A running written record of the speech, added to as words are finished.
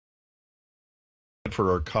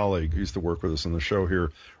for our colleague who used to work with us on the show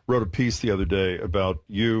here, wrote a piece the other day about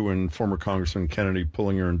you and former Congressman Kennedy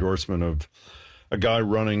pulling your endorsement of a guy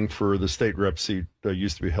running for the state rep seat that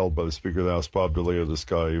used to be held by the Speaker of the House, Bob DeLeo, this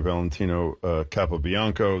guy, Valentino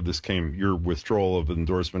Capobianco. Your withdrawal of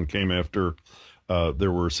endorsement came after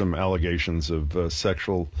there were some allegations of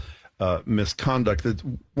sexual misconduct.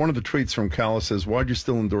 One of the tweets from Calla says, why'd you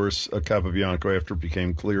still endorse Capobianco after it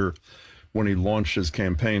became clear when he launched his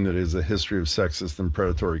campaign that is a history of sexist and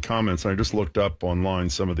predatory comments? And I just looked up online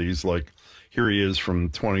some of these, like here he is from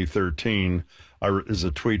 2013. Is a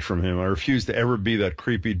tweet from him. I refuse to ever be that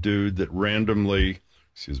creepy dude that randomly,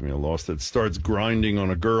 I lost it, starts grinding on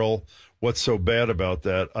a girl. What's so bad about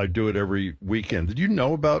that? I do it every weekend. Did you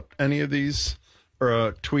know about any of these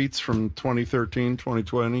tweets from 2013,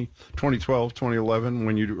 2020, 2012, 2011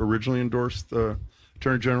 when you originally endorsed the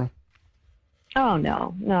Attorney General? Oh,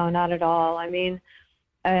 no, not at all. I mean,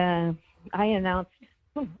 I announced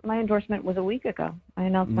my endorsement was a week ago.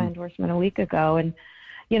 my endorsement a week ago. And,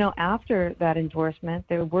 you know, after that endorsement,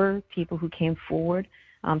 there were people who came forward.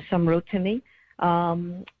 Some wrote to me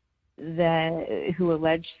who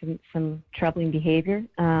alleged some troubling behavior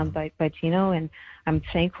by Tino. And I'm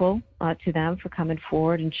thankful to them for coming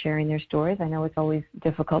forward and sharing their stories. I know it's always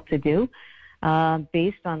difficult to do.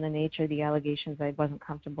 Based on the nature of the allegations, I wasn't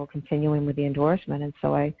comfortable continuing with the endorsement, and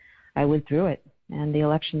so I withdrew it. And the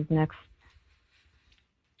election's next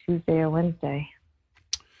Tuesday or Wednesday.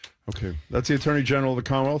 Okay. That's the Attorney General of the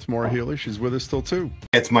Commonwealth, Maura Healey. She's with us still, too.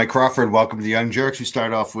 It's Mike Crawford. Welcome to the Young Jerks. We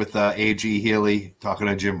start off with A.G. Healey talking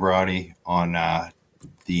to Jim Braude on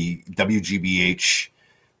the WGBH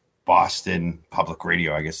Boston Public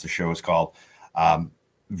Radio, I guess the show is called.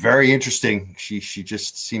 Very interesting. She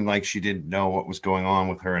just seemed like she didn't know what was going on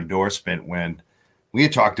with her endorsement when we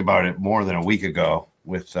had talked about it more than a week ago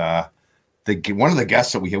with one of the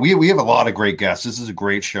guests that we have. We have a lot of great guests. This is a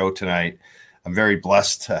great show tonight. I'm very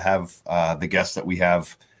blessed to have the guests that we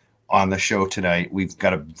have on the show tonight. We've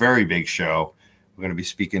got a very big show. We're going to be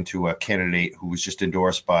speaking to a candidate who was just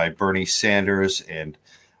endorsed by Bernie Sanders and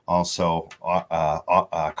also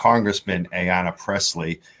Congressman Ayanna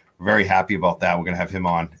Pressley. Very happy about that. We're going to have him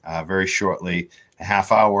on very shortly, a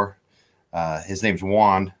half hour. His name's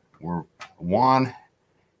Juan. Juan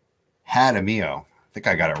Jaramillo. I think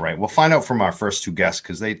I got it right. We'll find out from our first two guests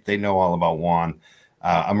because they know all about Juan.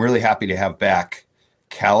 I'm really happy to have back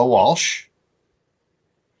Calla Walsh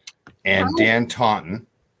and Hi. Dan Taunton.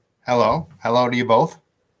 Hello to you both.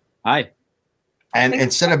 Hi. And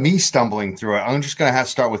instead of me stumbling through it, I'm just going to have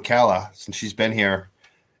to start with Calla since she's been here.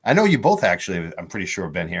 I know you both actually, I'm pretty sure,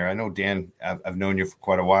 have been here. I know, Dan, I've known you for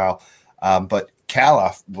quite a while. But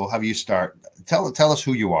Calla, we'll have you start. Tell us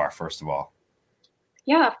who you are, first of all.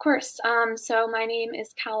 Yeah, of course. So my name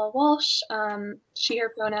is Calla Walsh, she, her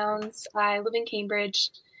pronouns. I live in Cambridge,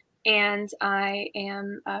 and I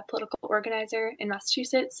am a political organizer in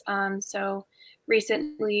Massachusetts. So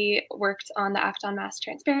recently worked on the Act on Mass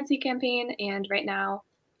Transparency campaign, and right now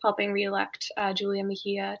helping reelect Julia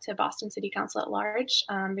Mejia to Boston City Council at large.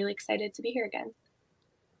 I'm really excited to be here again.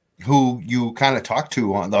 Who you kind of talked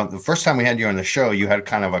to on the first time we had you on the show, you had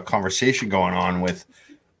kind of a conversation going on with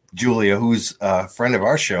Julia, who's a friend of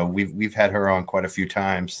our show. We've had her on quite a few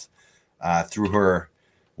times through her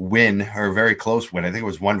win, her very close win. I think it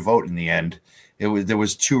was one vote in the end. There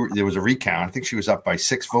was a recount. I think she was up by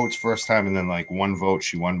 6 votes first time, and then like 1 vote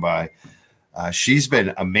she won by. She's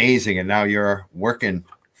been amazing, and now you're working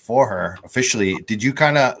for her officially. Did you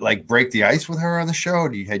kind of like break the ice with her on the show?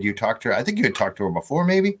 Had you talked to her? I think you had talked to her before,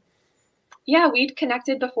 maybe. Yeah, we'd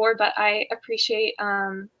connected before, but I appreciate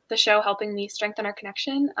the show helping me strengthen our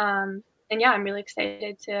connection. And yeah, I'm really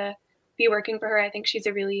excited to be working for her. I think she's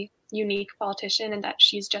a really unique politician and that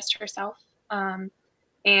she's just herself.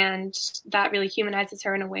 And that really humanizes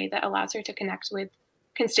her in a way that allows her to connect with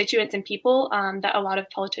constituents and people that a lot of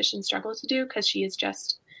politicians struggle to do, because she is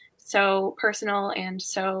just so personal and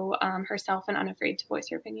so herself and unafraid to voice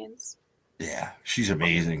her opinions. Yeah, she's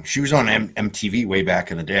amazing. She was on MTV way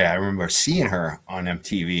back in the day. I remember seeing her on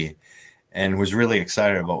MTV and was really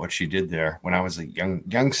excited about what she did there when I was a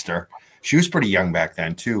youngster. She was pretty young back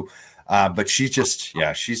then too. But she's just,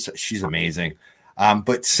 yeah, she's amazing.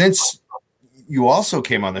 But since you also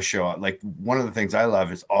came on the show, like one of the things I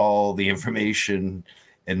love is all the information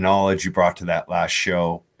and knowledge you brought to that last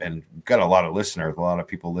show, and got a lot of listeners, a lot of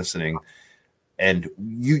people listening. And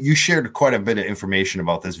you shared quite a bit of information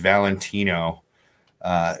about this Valentino.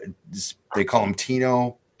 They call him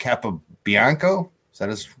Tino Capobianco. Is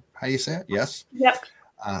that how you say it? Yes. Yep.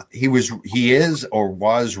 He is or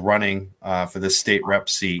was running for the state rep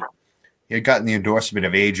seat. He had gotten the endorsement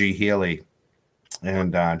of A.G. Healey.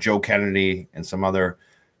 and Joe Kennedy and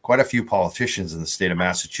quite a few politicians in the state of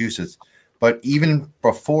Massachusetts. But even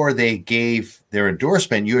before they gave their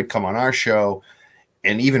endorsement, you had come on our show,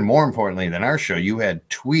 and even more importantly than our show, you had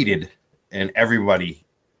tweeted, and everybody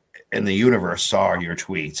in the universe saw your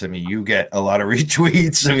tweets. I mean, you get a lot of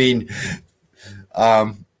retweets. I mean,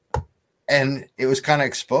 and it was kind of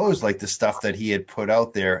exposed, like the stuff that he had put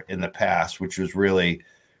out there in the past, which was really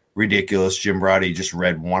ridiculous. Jim Braude just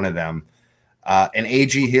read one of them. And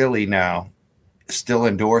A.G. Healy now still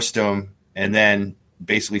endorsed him, and then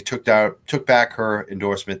basically took back her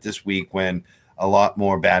endorsement this week when a lot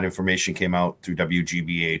more bad information came out through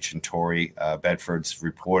WGBH and Tori Bedford's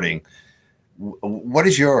reporting. What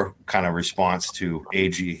is your kind of response to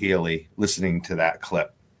A.G. Healy listening to that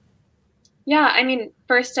clip? Yeah, I mean,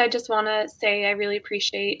 first, I just want to say I really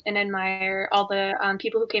appreciate and admire all the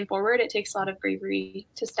people who came forward. It takes a lot of bravery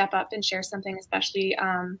to step up and share something, especially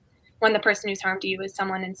when the person who's harmed you is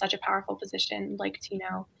someone in such a powerful position like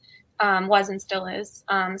Tino was and still is.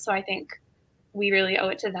 So I think we really owe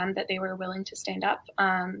it to them that they were willing to stand up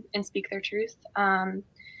and speak their truth. And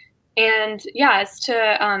yeah, as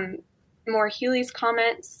to more Healy's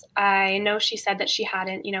comments, I know she said that she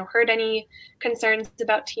hadn't, heard any concerns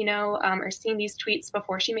about Tino or seen these tweets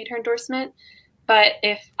before she made her endorsement. But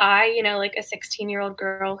if I, like a 16-year-old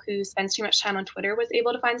girl who spends too much time on Twitter was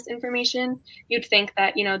able to find this information, you'd think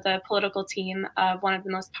that, the political team of one of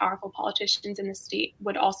the most powerful politicians in the state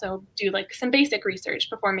would also do like some basic research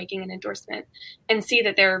before making an endorsement and see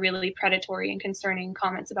that there are really predatory and concerning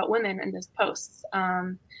comments about women in those posts.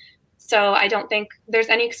 So I don't think there's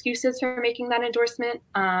any excuses for making that endorsement.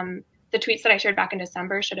 The tweets that I shared back in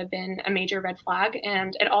December should have been a major red flag.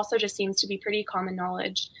 And it also just seems to be pretty common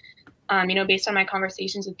knowledge, based on my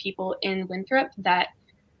conversations with people in Winthrop, that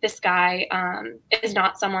this guy is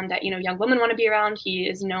not someone that, young women want to be around. He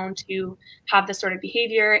is known to have this sort of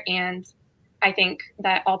behavior. And I think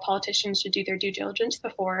that all politicians should do their due diligence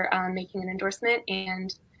before making an endorsement.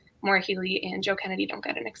 And Maura Healey and Joe Kennedy don't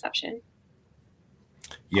get an exception.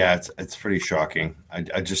 Yeah, it's pretty shocking.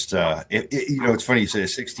 I just, it's funny you say a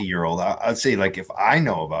 60-year-old. I'd say, like, if I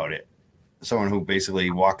know about it, someone who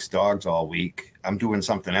basically walks dogs all week, I'm doing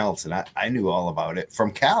something else, and I knew all about it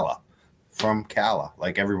from Cala,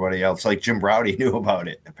 like everybody else. Like Jim Braude knew about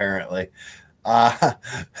it, apparently.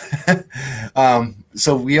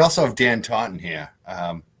 So we also have Dan Taunton here.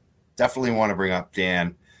 Definitely want to bring up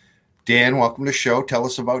Dan. Dan, welcome to the show. Tell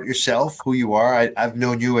us about yourself, who you are. I've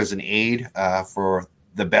known you as an aide for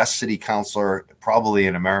the best city councilor probably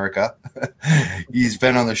in America. He's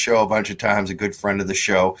been on the show a bunch of times, a good friend of the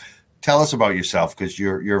show. Tell us about yourself, because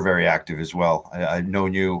you're very active as well. I've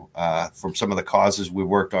known you from some of the causes we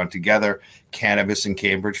worked on together, cannabis in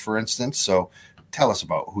Cambridge, for instance. So tell us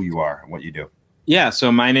about who you are and what you do. Yeah,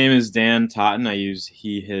 so my name is Dan Taunton. I use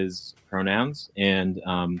he, his pronouns, and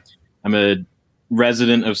I'm a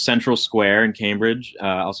resident of Central Square in Cambridge,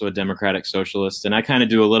 also a Democratic Socialist, and I kind of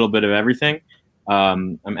do a little bit of everything.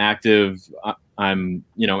 I'm active. I'm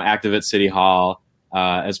active at City Hall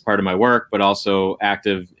as part of my work, but also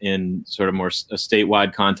active in sort of more a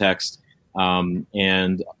statewide context,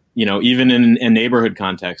 and even in a neighborhood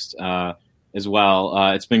context as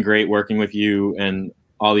well. It's been great working with you and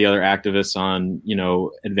all the other activists on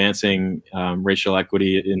advancing racial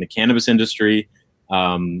equity in the cannabis industry,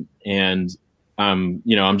 and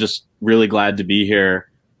I'm just really glad to be here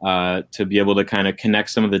to be able to kind of connect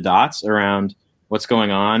some of the dots around what's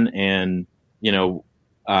going on and,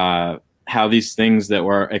 how these things that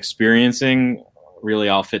we're experiencing really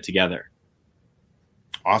all fit together.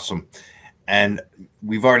 Awesome. And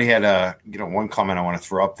we've already had one comment I want to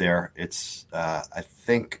throw up there. It's, I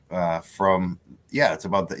think it's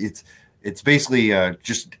about it's basically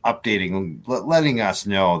just updating, letting us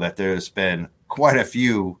know that there's been quite a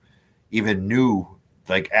few even new,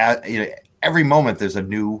 every moment there's a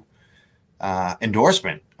new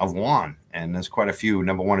endorsement of Juan, and there's quite a few.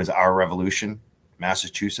 Number one is Our Revolution,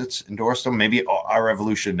 Massachusetts endorsed them. Maybe Our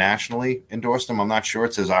Revolution nationally endorsed them. I'm not sure.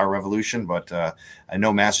 It says Our Revolution, but I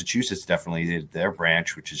know Massachusetts definitely did their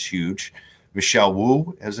branch, which is huge. Michelle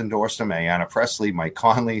Wu has endorsed them. Ayanna Pressley, Mike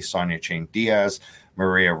Conley, Sonia Chang Diaz,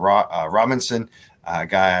 Maria Robinson, a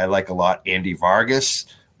guy I like a lot, Andy Vargas.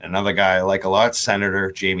 Another guy I like a lot,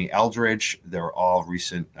 Senator Jamie Eldridge. They're all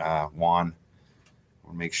recent Juan.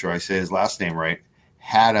 I'll make sure I say his last name right.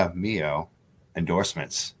 Jaramillo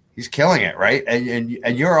endorsements. He's killing it, right? And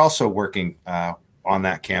you're also working on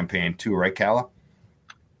that campaign too, right, Cala?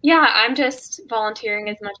 Yeah, I'm just volunteering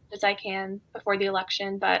as much as I can before the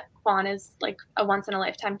election, but Juan is like a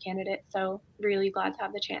once-in-a-lifetime candidate, so really glad to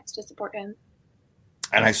have the chance to support him.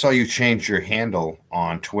 And I saw you change your handle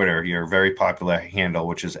on Twitter, your very popular handle,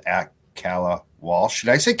 which is at Calla Walsh.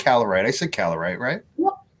 Did I say Calla right? I said Calla right?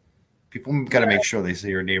 Yep. People got to make sure they say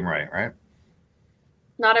your name right?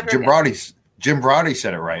 Not everyone. Jim Brody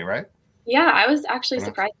said it right? Yeah, I was actually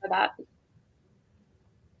surprised by that.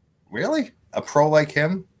 Really? A pro like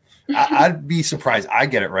him? I'd be surprised. I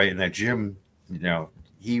get it right, and that Jim,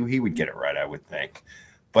 he would get it right, I would think.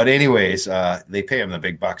 But anyways, they pay him the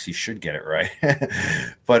big bucks. He should get it right.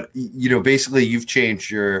 But, basically you've changed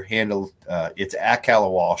your handle. It's at Calla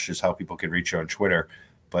Walsh is how people can reach you on Twitter.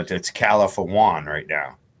 But it's Calla for Juan right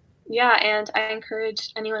now. Yeah, and I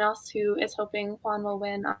encourage anyone else who is hoping Juan will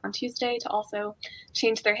win on Tuesday to also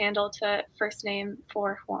change their handle to first name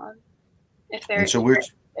for Juan if they're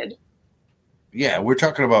interested. Yeah, we're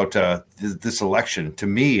talking about this election. To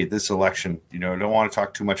me, this election, I don't want to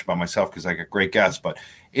talk too much about myself because I got great guests, but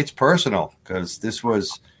it's personal because this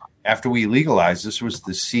was, after we legalized, this was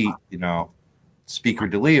the seat, Speaker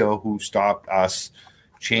DeLeo, who stopped us,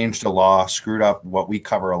 changed the law, screwed up what we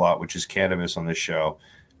cover a lot, which is cannabis on this show,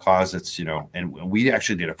 caused it's, and we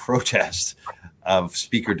actually did a protest of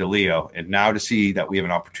Speaker DeLeo. And now to see that we have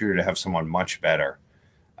an opportunity to have someone much better,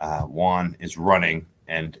 Juan is running.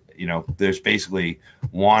 And, there's basically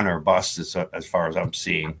Juan or bust as far as I'm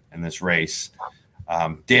seeing in this race.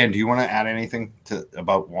 Dan, do you want to add anything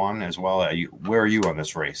about Juan as well? Where are you on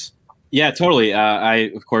this race? Yeah, totally.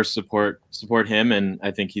 I, of course, support him, and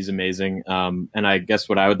I think he's amazing. And I guess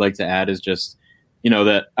what I would like to add is just,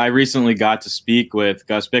 that I recently got to speak with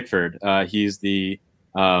Gus Bickford. He's the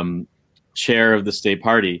chair of the state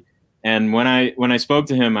party. And when I spoke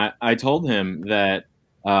to him, I told him that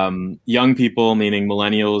young people, meaning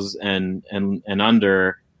millennials and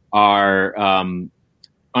under, are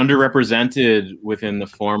underrepresented within the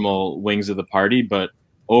formal wings of the party, but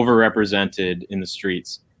overrepresented in the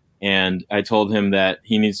streets. And I told him that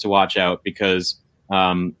he needs to watch out because,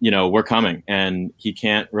 we're coming, and he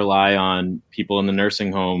can't rely on people in the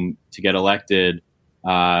nursing home to get elected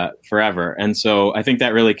forever. And so I think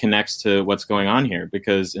that really connects to what's going on here,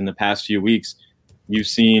 because in the past few weeks, you've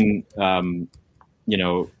seen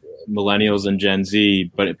millennials and Gen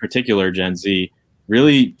Z, but in particular Gen Z,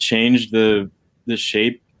 really changed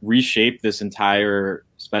reshape this entire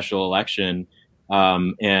special election.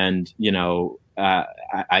 I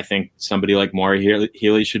think somebody like Maura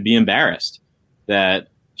Healey should be embarrassed that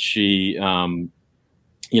she,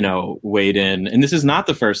 weighed in. And this is not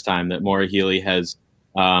the first time that Maura Healey has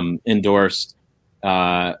endorsed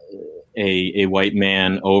a white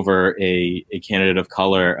man over a candidate of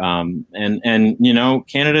color.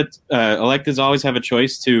 Candidates, electeds always have a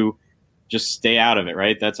choice to just stay out of it,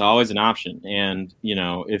 right? That's always an option. And,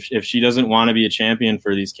 if she doesn't want to be a champion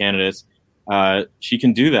for these candidates, she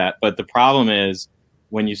can do that. But the problem is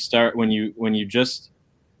when you just,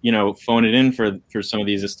 phone it in for some of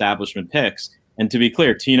these establishment picks. And to be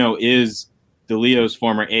clear, Tino is DeLeo's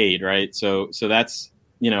former aide, right? So that's,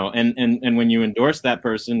 and when you endorse that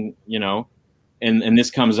person, and this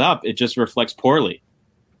comes up, it just reflects poorly.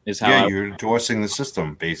 You're endorsing the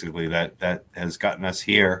system, basically, that has gotten us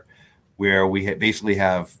here, where we basically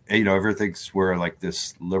have, everything's, we're like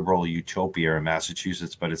this liberal utopia in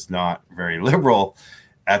Massachusetts, but it's not very liberal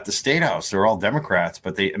at the State House. They're all Democrats,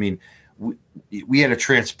 but we had a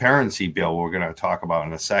transparency bill we're going to talk about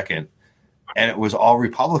in a second, and it was all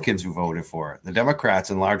Republicans who voted for it. The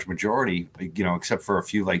Democrats, in large majority, except for a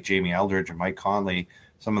few like Jamie Eldridge and Mike Conley,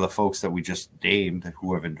 some of the folks that we just named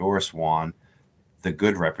who have endorsed Juan, the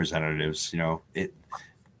good representatives,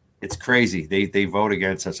 it's crazy. They vote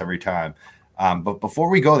against us every time. But before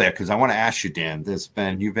we go there, because I want to ask you, Dan,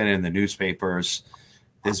 you've been in the newspapers.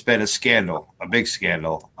 There's been a scandal, a big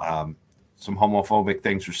scandal. Some homophobic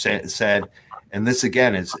things were said. And this,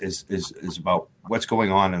 again, is about what's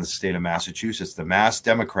going on in the state of Massachusetts. The Mass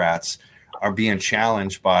Democrats are being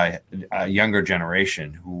challenged by a younger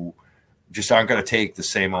generation who just aren't going to take the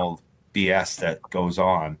same old BS that goes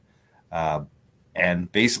on.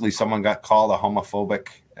 And basically, someone got called a homophobic.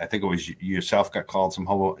 I think it was yourself got called some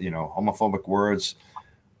homophobic words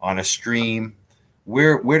on a stream.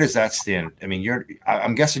 Where does that stand? I mean,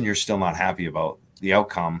 I'm guessing you're still not happy about the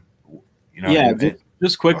outcome.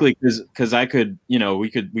 Just quickly, because I could, we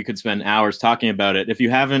could spend hours talking about it. If you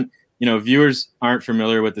haven't, viewers aren't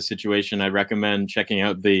familiar with the situation, I recommend checking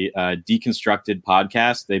out the Deconstructed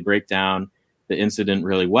podcast. They break down the incident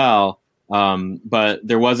really well. But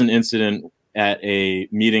there was an incident at a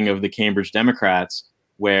meeting of the Cambridge Democrats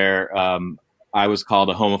where I was called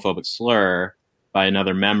a homophobic slur by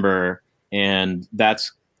another member. And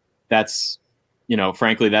that's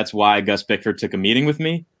frankly, that's why Gus Bickford took a meeting with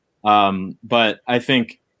me. But I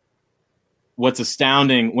think what's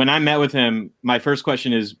astounding, when I met with him, my first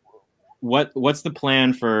question is, what's the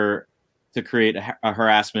plan to create a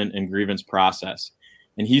harassment and grievance process?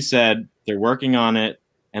 And he said they're working on it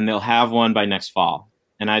and they'll have one by next fall.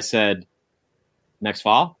 And I said, next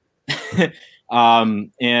fall?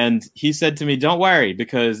 And he said to me, don't worry,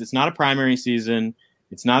 because it's not a primary season.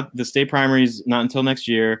 It's not, the state primaries not until next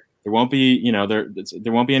year. There won't be,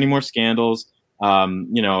 there won't be any more scandals.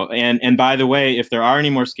 And by the way, if there are any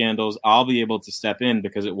more scandals, I'll be able to step in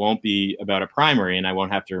because it won't be about a primary and I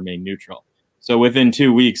won't have to remain neutral. So within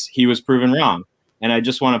 2 weeks, he was proven wrong. And I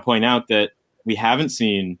just want to point out that we haven't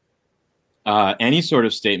seen any sort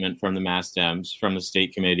of statement from the Mass Dems, from the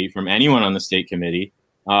state committee, from anyone on the state committee.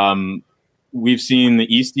 We've seen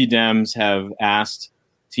the Eastie Dems have asked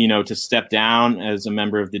Tino to step down as a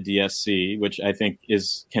member of the DSC, which I think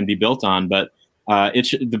can be built on, but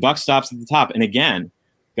the buck stops at the top. And again,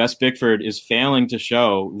 Gus Bickford is failing to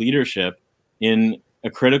show leadership in a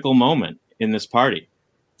critical moment in this party.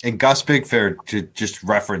 And Gus Bickford, to just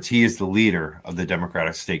reference, he is the leader of the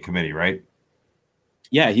Democratic State Committee, right?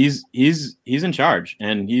 Yeah, he's in charge,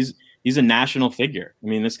 and he's a national figure. I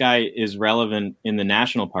mean, this guy is relevant in the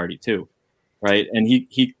national party too, right? And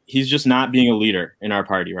he's just not being a leader in our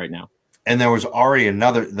party right now. And there was already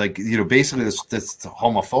another, basically this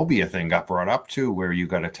homophobia thing got brought up too, where you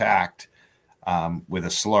got attacked with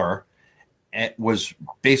a slur. It was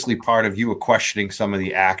basically part of you were questioning some of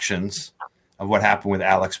the actions of what happened with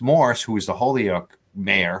Alex Morse, who was the Holyoke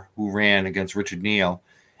mayor who ran against Richard Neal.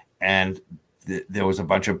 And there was a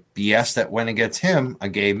bunch of BS that went against him, a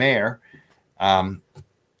gay mayor.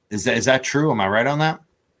 Is that true? Am I right on that?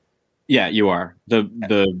 Yeah, you are.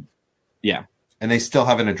 Yeah. And they still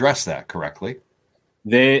haven't addressed that correctly.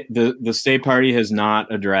 The state party has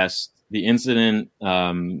not addressed the incident.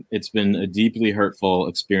 It's been a deeply hurtful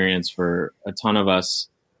experience for a ton of us.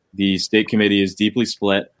 The state committee is deeply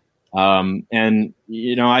split. And,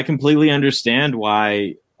 I completely understand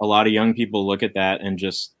why a lot of young people look at that and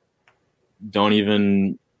just don't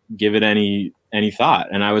even give it any thought.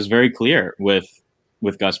 And I was very clear with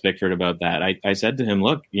Gus Bickford about that. I said to him,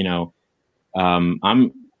 look,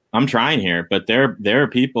 I'm trying here, but there are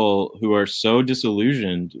people who are so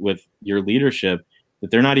disillusioned with your leadership that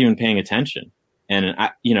they're not even paying attention. And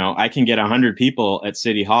I can get 100 people at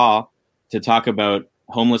City Hall to talk about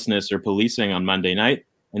homelessness or policing on Monday night.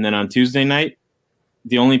 And then on Tuesday night,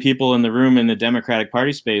 the only people in the room in the Democratic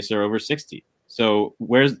Party space are over 60. So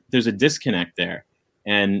there's a disconnect there.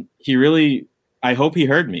 And I hope he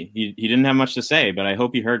heard me. He didn't have much to say, but I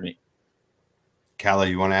hope he heard me.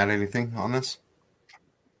 Callie, you want to add anything on this?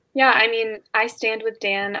 Yeah, I mean, I stand with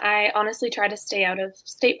Dan. I honestly try to stay out of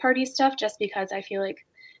state party stuff just because I feel like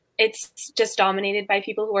it's just dominated by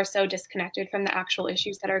people who are so disconnected from the actual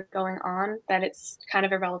issues that are going on that it's kind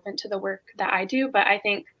of irrelevant to the work that I do. But I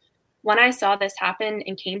think when I saw this happen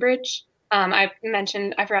in Cambridge, I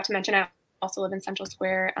forgot to mention, I also live in Central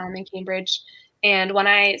Square in Cambridge. And when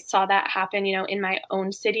I saw that happen, in my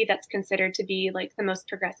own city, that's considered to be like the most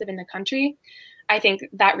progressive in the country, I think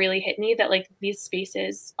that really hit me that like these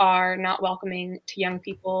spaces are not welcoming to young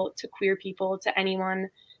people, to queer people, to anyone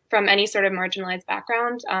from any sort of marginalized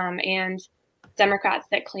background. And Democrats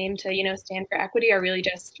that claim to, stand for equity are really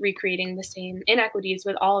just recreating the same inequities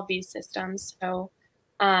with all of these systems. So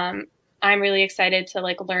I'm really excited to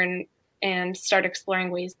like learn and start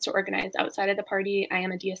exploring ways to organize outside of the party. I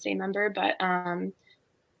am a DSA member, but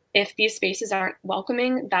if these spaces aren't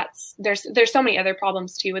welcoming, there's so many other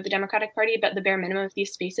problems too with the Democratic Party, but the bare minimum, if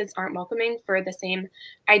these spaces aren't welcoming for the same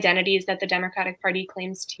identities that the Democratic Party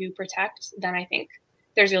claims to protect, then I think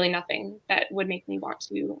there's really nothing that would make me want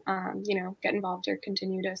to, get involved or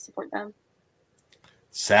continue to support them.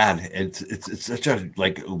 Sad. It's such a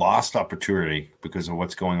lost opportunity because of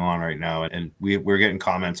what's going on right now. And we're getting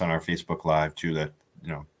comments on our Facebook Live too that,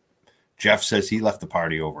 Jeff says he left the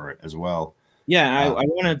party over it as well. Yeah, I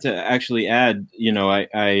wanted to actually add,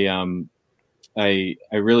 I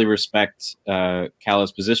really respect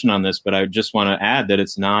Callie's position on this, but I just want to add that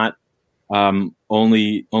it's not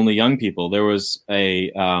only young people. There was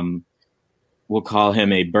we'll call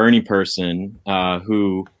him a Bernie person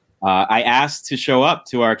who I asked to show up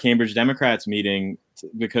to our Cambridge Democrats meeting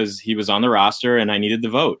because he was on the roster and I needed the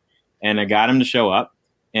vote. And I got him to show up,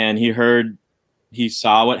 and he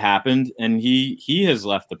saw what happened, and he has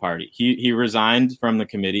left the party. He resigned from the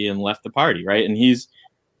committee and left the party, right? And he's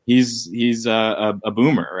a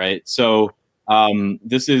boomer, right? So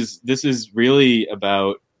this is really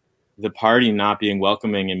about the party not being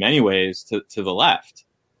welcoming in many ways to the left.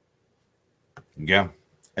 Yeah,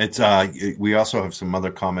 it's we also have some other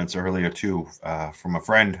comments earlier too from a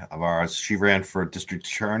friend of ours. She ran for district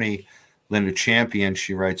attorney Linda Champion,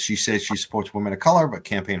 she writes, she says she supports women of color, but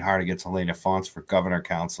campaigned hard against Elena Fonts for governor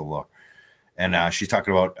councilor. And she's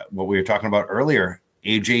talking about what we were talking about earlier,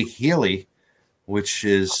 AJ Healy, which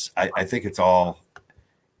is, I think it's all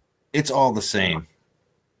the same.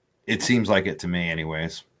 It seems like it to me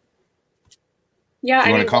anyways. Yeah.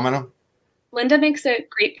 You want to comment on? Linda makes a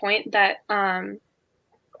great point that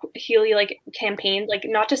Healy campaigned,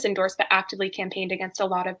 not just endorsed, but actively campaigned against a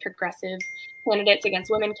lot of progressive candidates,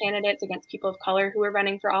 against women candidates, against people of color who were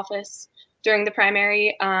running for office during the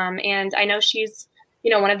primary. And I know she's,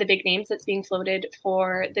 one of the big names that's being floated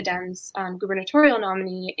for the Dems gubernatorial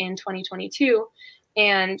nominee in 2022.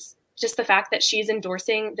 And just the fact that she's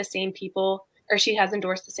endorsing the same people, or she has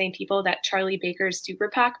endorsed the same people that Charlie Baker's super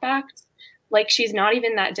PAC backed, she's not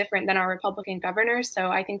even that different than our Republican governor. So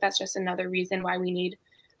I think that's just another reason why we need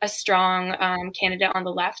a strong candidate on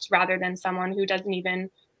the left rather than someone who doesn't even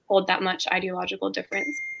hold that much ideological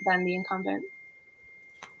difference than the incumbent.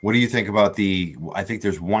 What do you think about I think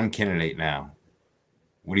there's one candidate now.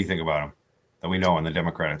 What do you think about him that we know on the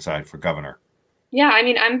Democratic side for governor? Yeah,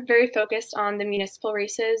 I'm very focused on the municipal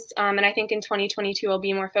races. And I think in 2022, I'll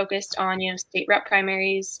be more focused on, state rep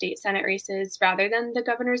primaries, state Senate races, rather than the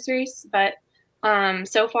governor's race. But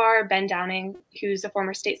so far, Ben Downing, who's a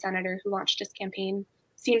former state senator who launched his campaign,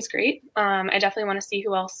 seems great. I definitely want to see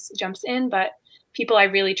who else jumps in, but people I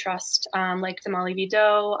really trust, like Damali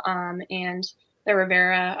Vido and the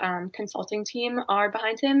Rivera consulting team are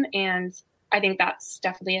behind him. And I think that's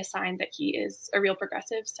definitely a sign that he is a real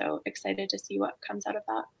progressive. So excited to see what comes out of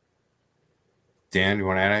that. Dan, you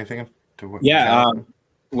want to add anything to what? Yeah.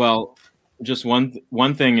 Well, just one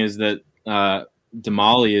thing is that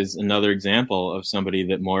Damali is another example of somebody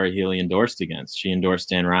that Maura Healey endorsed against. She endorsed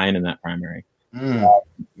Dan Ryan in that primary.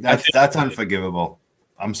 That's unforgivable.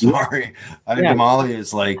 I'm sorry. Damali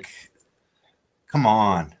is come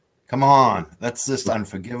on. That's just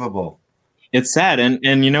unforgivable. It's sad,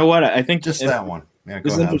 and you know what? I think just that one. Yeah,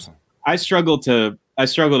 go ahead. I struggle to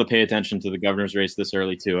pay attention to the governor's race this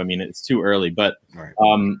early too. It's too early, but right.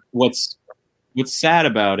 What's sad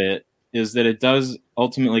about it is that it does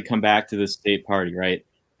ultimately come back to the state party, right?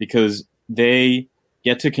 Because they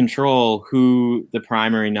get to control who the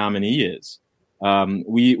primary nominee is.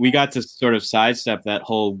 We got to sort of sidestep that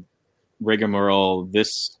whole rigmarole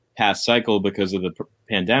this past cycle because of the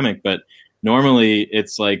pandemic, but normally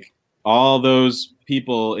it's all those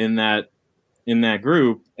people in that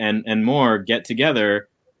group and more get together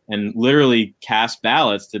and literally cast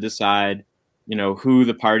ballots to decide, who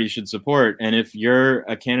the party should support. And if you're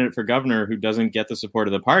a candidate for governor who doesn't get the support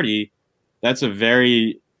of the party, that's that's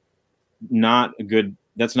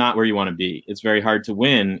not where you want to be. It's very hard to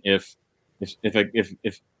win if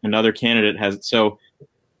another candidate has. So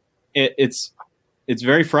it's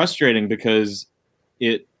very frustrating because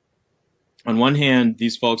on one hand,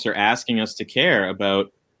 these folks are asking us to care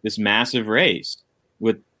about this massive race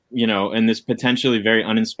with, and this potentially very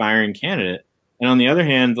uninspiring candidate. And on the other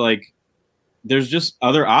hand, there's just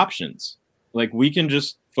other options. We can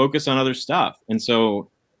just focus on other stuff. And so,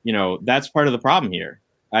 that's part of the problem here,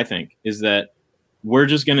 I think, is that we're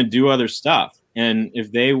just going to do other stuff. And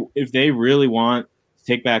if they really want to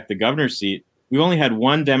take back the governor's seat, we've only had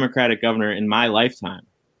one Democratic governor in my lifetime,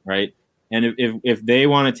 right? And if they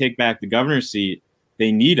want to take back the governor's seat,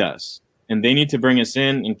 they need us, and they need to bring us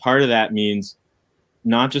in. And part of that means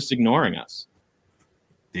not just ignoring us.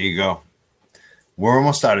 There you go. We're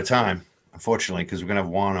almost out of time, unfortunately, because we're going to have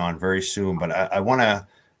Juan on very soon. But I want to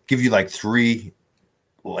give you 3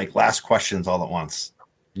 last questions all at once.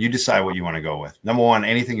 You decide what you want to go with. Number 1,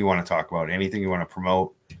 anything you want to talk about, anything you want to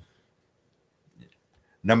promote.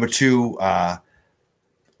 Number 2,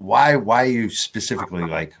 why you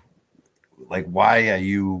specifically why are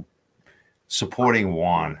you supporting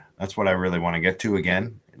Juan? That's what I really want to get to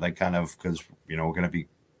again, because we're going to be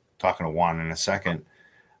talking to Juan in a second.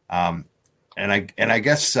 And I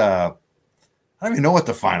guess I don't even know what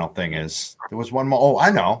the final thing is. There was one more. Oh, I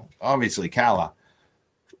know. Obviously, Kala.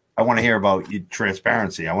 I want to hear about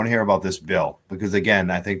transparency. I want to hear about this bill because,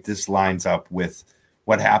 again, I think this lines up with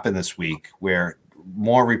what happened this week, where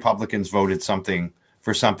more Republicans voted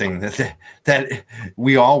for something that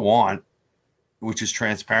we all want, which is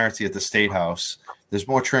transparency at the State House. There's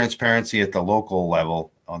more transparency at the local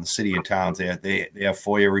level on the city and towns. They have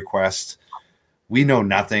FOIA requests. We know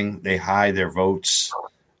nothing. They hide their votes.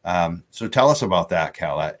 So tell us about that,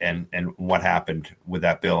 Kala, and what happened with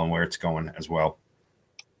that bill and where it's going as well.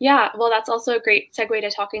 Yeah, well, that's also a great segue to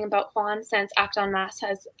talking about Juan, since Act en Masse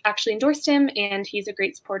has actually endorsed him, and he's a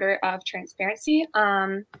great supporter of transparency.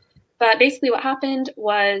 But basically what happened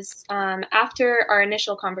was after our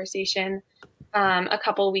initial conversation, a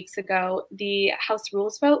couple of weeks ago, the House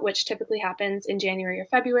rules vote, which typically happens in January or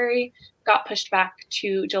February, got pushed back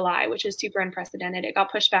to July, which is super unprecedented. It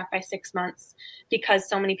got pushed back by 6 months because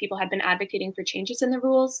so many people had been advocating for changes in the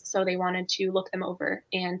rules. So they wanted to look them over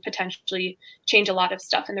and potentially change a lot of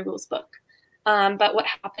stuff in the rules book. But what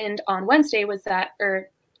happened on Wednesday was that, or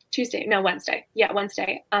Tuesday, no, Wednesday. Yeah,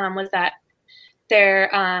 Wednesday was that there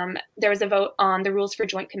was a vote on the rules for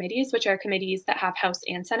joint committees, which are committees that have House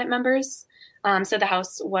and Senate members. So the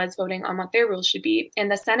House was voting on what their rules should be.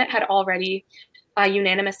 And the Senate had already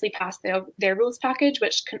unanimously passed their rules package,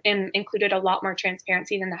 which included a lot more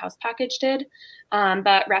transparency than the House package did.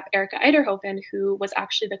 But Rep. Erica Eiderhoven, who was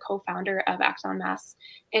actually the co-founder of Act en Masse,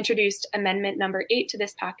 introduced Amendment number 8 to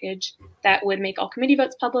this package that would make all committee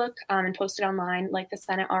votes public and posted online like the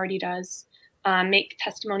Senate already does, make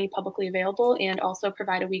testimony publicly available, and also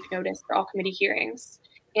provide a week notice for all committee hearings.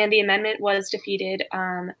 And the amendment was defeated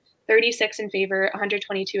 36 in favor,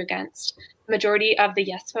 122 against. The majority of the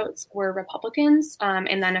yes votes were Republicans,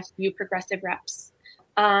 and then a few progressive reps.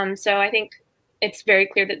 So I think it's very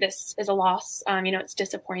clear that this is a loss. It's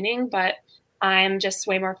disappointing, but I'm just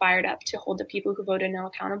way more fired up to hold the people who voted no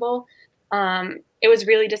accountable. It was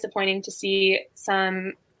really disappointing to see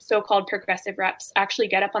some so-called progressive reps actually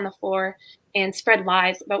get up on the floor and spread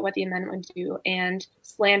lies about what the amendment would do and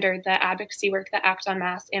slander the advocacy work that Act en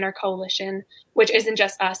Masse and our coalition, which isn't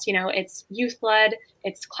just us, it's youth-led,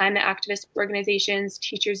 it's climate activist organizations,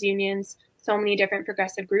 teachers unions, so many different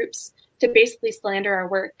progressive groups, to basically slander our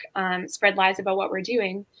work, spread lies about what we're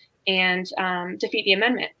doing, and defeat the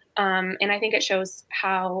amendment. And I think it shows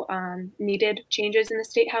how needed changes in the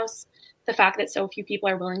State House. The fact that so few people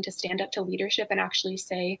are willing to stand up to leadership and actually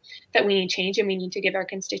say that we need change and we need to give our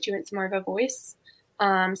constituents more of a voice.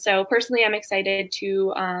 So personally, I'm excited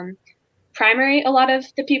to primary a lot of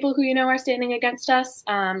the people who, are standing against us,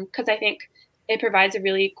 because I think it provides a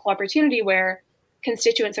really cool opportunity where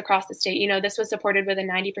constituents across the state, this was supported with a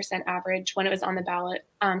 90% average when it was on the ballot.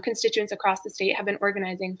 Constituents across the state have been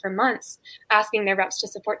organizing for months, asking their reps to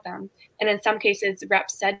support them. And in some cases,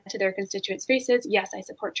 reps said to their constituents' faces, yes, I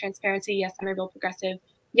support transparency. Yes, I'm a real progressive.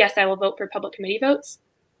 Yes, I will vote for public committee votes.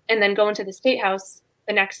 And then go into the State House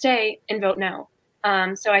the next day and vote no.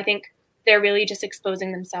 So I think they're really just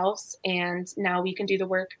exposing themselves. And now we can do the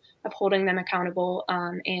work of holding them accountable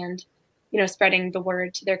and spreading the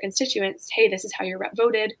word to their constituents. Hey, this is how your rep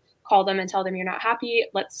voted. Call them and tell them you're not happy.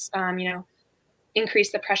 Let's,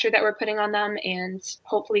 increase the pressure that we're putting on them and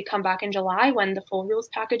hopefully come back in July when the full rules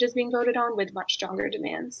package is being voted on with much stronger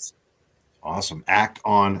demands. Awesome. Act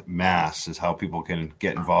en Masse is how people can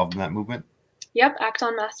get involved in that movement? Yep,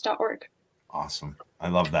 actenmasse.org. Awesome. I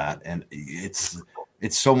love that. And it's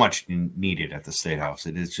so much needed at the State House.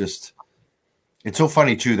 It is just... It's so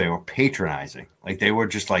funny, too. They were patronizing. Like, they were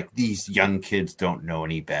just like, these young kids don't know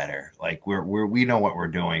any better. Like, we know what we're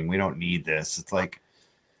doing. We don't need this. It's like,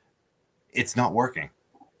 it's not working.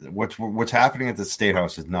 What's happening at the State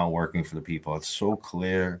House is not working for the people. It's so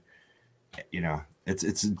clear.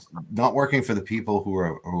 It's not working for the people who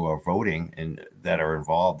are voting and that are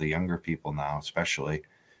involved, the younger people now, especially.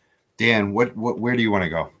 Dan, where do you want to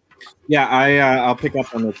go? Yeah, I'll pick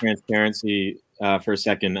up on the transparency for a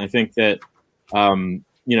second. I think that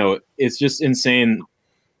it's just insane.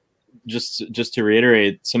 Just to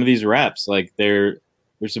reiterate, some of these reps, like they're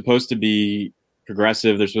supposed to be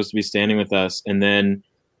progressive, they're supposed to be standing with us, and then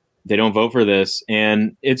they don't vote for this.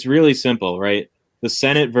 And it's really simple, right? The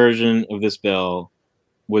Senate version of this bill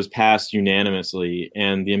was passed unanimously,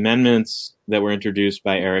 and the amendments that were introduced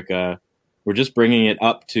by Erica were just bringing it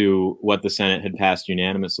up to what the Senate had passed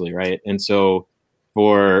unanimously, right? And so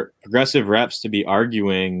for progressive reps to be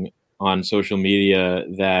arguing on social media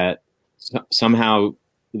that somehow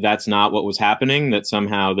that's not what was happening, that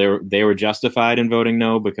somehow they were justified in voting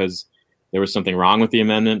no because there was something wrong with the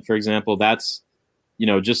amendment, for example, that's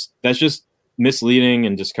just misleading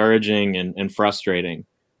and discouraging and frustrating.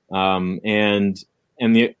 And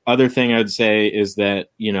the other thing I'd say is that,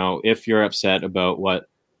 if you're upset about what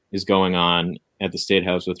is going on at the State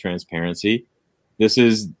House with transparency, this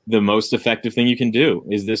is the most effective thing you can do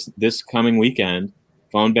is this coming weekend,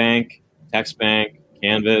 phone bank, text bank,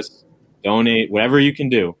 canvas, donate, whatever you can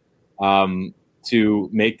do to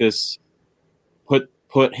make this,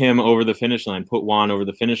 put him over the finish line, put Juan over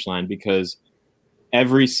the finish line, because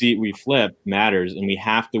every seat we flip matters, and we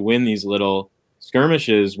have to win these little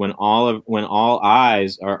skirmishes when all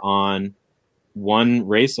eyes are on one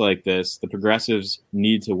race like this. The progressives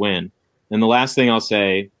need to win. And the last thing I'll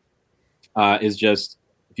say is just,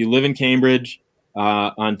 if you live in Cambridge,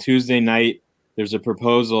 on Tuesday night, there's a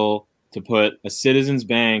proposal to put a Citizens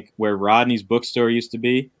Bank where Rodney's bookstore used to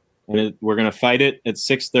be, and we're going to fight it at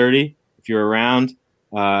 6:30. If you're around,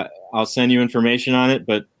 I'll send you information on it.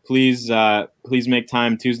 But please make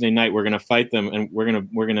time Tuesday night. We're going to fight them, and we're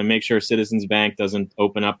going to make sure Citizens Bank doesn't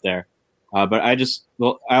open up there. But I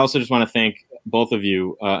also just want to thank both of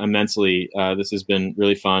you immensely. This has been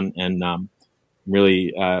really fun, and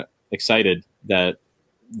really excited that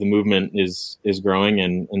the movement is growing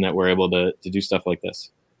and that we're able to do stuff like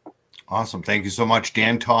this. Awesome. Thank you so much,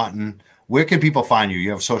 Dan Taunton. Where can people find you?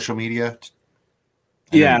 You have social media?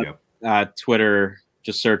 Twitter,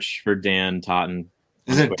 just search for Dan Taunton.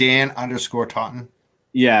 Is it Dan_Taunton?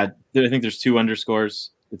 Yeah, I think there's 2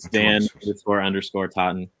 underscores. It's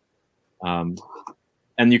Dan__Taunton.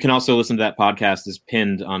 And you can also listen to that podcast is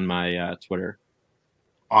pinned on my Twitter.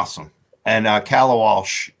 Awesome. And Calla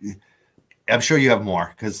Walsh, I'm sure you have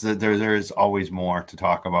more because there is always more to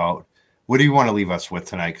talk about. What do you want to leave us with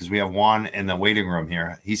tonight? Because we have Juan in the waiting room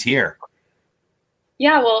here. He's here.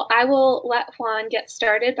 Yeah, well, I will let Juan get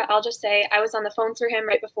started, but I'll just say I was on the phone for him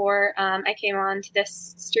right before I came on to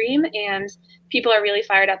this stream, and people are really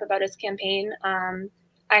fired up about his campaign.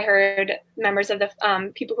 I heard members of the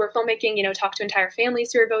people who are filmmaking, talk to entire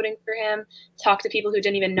families who are voting for him, talk to people who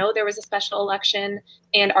didn't even know there was a special election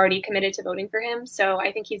and already committed to voting for him. So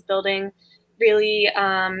I think he's building really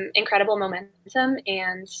incredible momentum,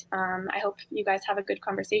 and I hope you guys have a good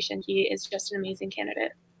conversation. He is just an amazing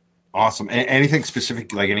candidate. Awesome. Anything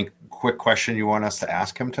specific, like any quick question you want us to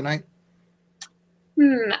ask him tonight?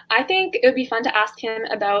 I think it would be fun to ask him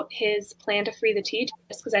about his plan to free the T,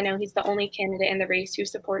 just because I know he's the only candidate in the race who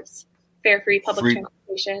supports fair, free public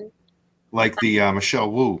transportation. Like the Michelle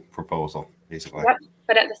Wu proposal, basically. Yep,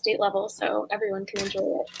 but at the state level, so everyone can enjoy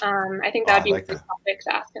it. I think that would be a good topic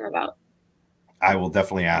to ask him about. I will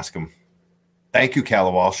definitely ask him. Thank you,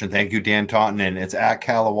 Calla Walsh, and thank you, Dan Taunton. And it's at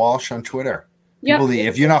Calla Walsh on Twitter. Yep.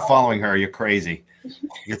 If you're not following her, you're crazy. You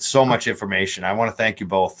get so much information. I want to thank you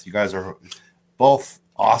both. You guys are both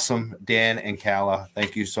awesome, Dan and Calla.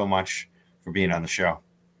 Thank you so much for being on the show.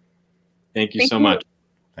 Thank you so much.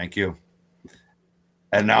 Thank you.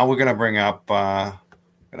 And now we're going to bring up, going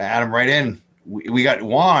to add him right in. We got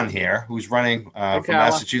Juan here, who's running from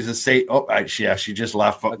Massachusetts State. Oh, she just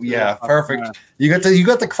left. But yeah, perfect. You got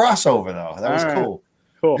the crossover though. That was cool.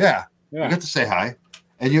 Cool. Yeah. You got to say hi.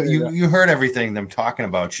 And you heard everything them talking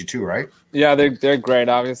about you too, right? Yeah, they're great.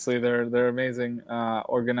 Obviously, they're amazing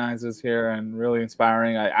organizers here and really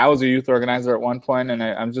inspiring. I was a youth organizer at one point, and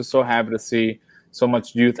I'm just so happy to see so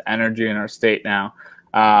much youth energy in our state now.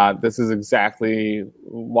 This is exactly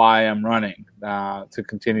why I'm running, to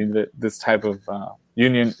continue this type of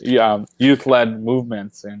youth-led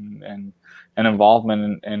movements and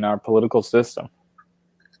involvement in our political system.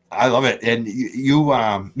 I love it, and you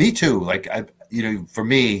me too. Like for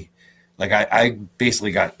me, like I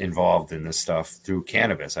basically got involved in this stuff through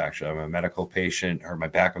cannabis. Actually, I'm a medical patient. Or my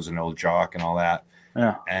back was an old jock and all that.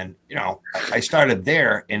 Yeah. And I started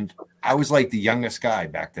there, and I was like the youngest guy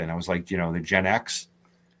back then. I was like the Gen X.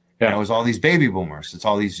 Yeah. And it was all these baby boomers. It's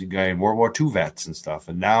all these World War II vets and stuff.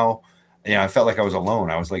 And now, I felt like I was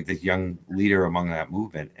alone. I was like the young leader among that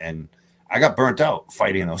movement, and I got burnt out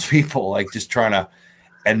fighting those people, like just trying to.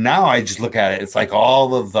 And now I just look at it. It's like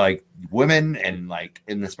all of like women and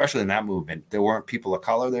especially in that movement, there weren't people of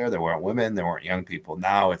color there. There weren't women. There weren't young people.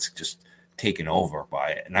 Now it's just taken over by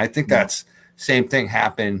it. And I think that's same thing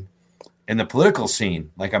happened in the political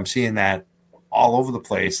scene. Like I'm seeing that all over the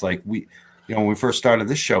place. Like when we first started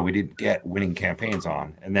this show, we didn't get winning campaigns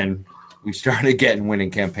on. And then we started getting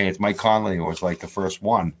winning campaigns. Mike Conley was like the first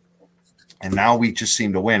one. And now we just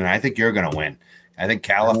seem to win. And I think you're going to win. I think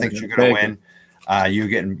Calla thinks you're going to win.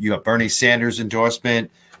 You got Bernie Sanders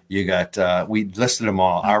endorsement. You got we listed them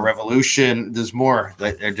all. Our Revolution. There's more.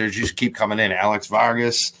 They just keep coming in. Alex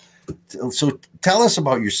Vargas. So tell us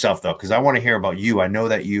about yourself though, because I want to hear about you. I know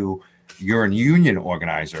that you're a union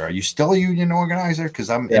organizer. Are you still a union organizer? Because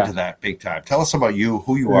I'm into that big time. Tell us about you,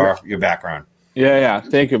 who you are, your background. Yeah.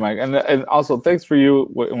 Thank you, Mike, and also thanks for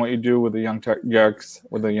you and what you do with the young Yerks.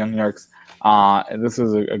 And this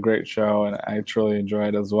is a great show, and I truly enjoy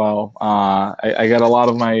it as well. I get a lot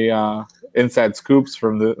of my inside scoops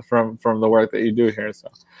from the work that you do here,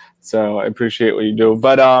 so I appreciate what you do.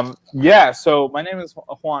 But so my name is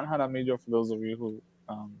Juan Jaramillo. For those of you who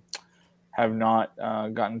have not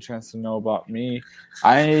gotten a chance to know about me,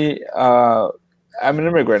 I'm an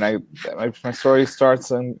immigrant. My story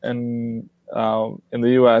starts in the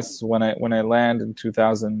U.S. when I land in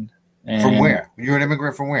 2000. From where? You're an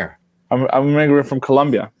immigrant from where? I'm an immigrant from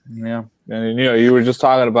Colombia. Yeah, and you were just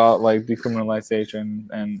talking about like decriminalization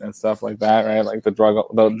and stuff like that, right? Like the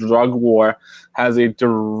drug war has a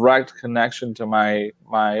direct connection to my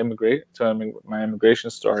immigration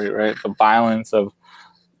story, right? The violence of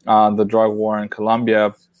the drug war in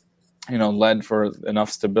Colombia, led for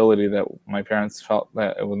enough stability that my parents felt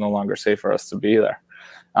that it was no longer safe for us to be there.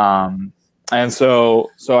 And so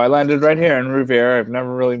I landed right here in Revere. I've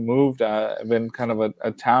never really moved. I've been kind of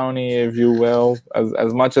a townie, if you will,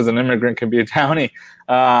 as much as an immigrant can be a townie.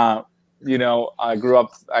 I grew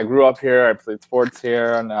up here. I played sports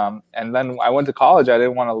here, and then I went to college. I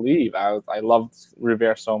didn't want to leave. I loved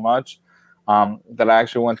Revere so much that I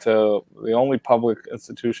actually went to the only public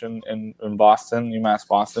institution in Boston, UMass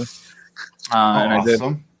Boston. And awesome. I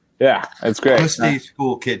did. Yeah, it's great. I'm a state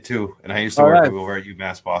school kid too, and I used to work over at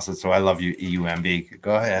UMass Boston, so I love UMB.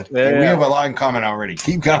 Go ahead. We have a lot in common already.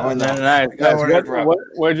 Keep going. Nice.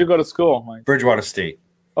 Where'd you go to school, Mike? Bridgewater State.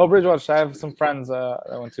 Oh, Bridgewater State. I have some friends that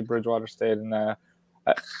went to Bridgewater State, and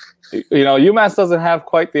UMass doesn't have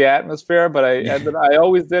quite the atmosphere, but I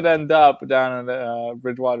always did end up down at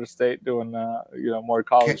Bridgewater State doing more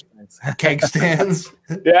college things. Keg stands.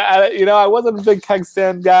 Yeah, I wasn't a big keg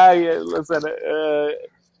stand guy. Listen.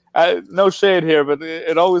 No shade here, but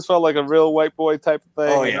it always felt like a real white boy type of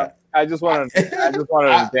thing. Oh yeah, I just wanted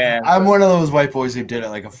to dance. I'm one of those white boys who did it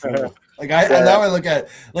like a fool. Like now I look at it,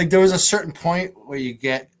 like there was a certain point where you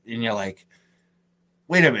get and you're like,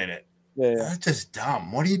 wait a minute, that's just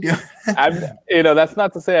dumb. What are you doing? That's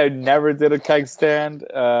not to say I never did a keg stand.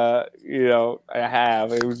 I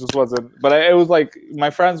have. It just wasn't. But it was like my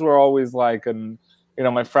friends were always like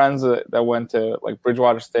my friends that went to like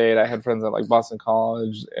Bridgewater State, I had friends at like Boston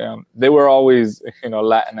College. They were always,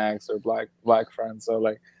 Latinx or black friends. So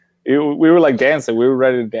like, we were like dancing. We were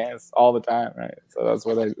ready to dance all the time, right? So that's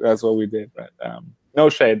what we did. But no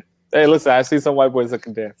shade. Hey, listen, I see some white boys that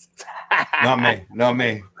can dance. Not me.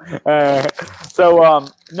 So I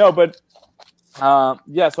went to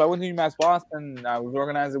UMass Boston. I was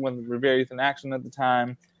organizing with Revere Youth in Action at the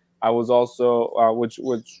time. I was also, which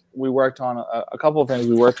we worked on a couple of things.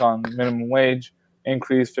 We worked on minimum wage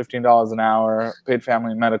increase, $15 an hour, paid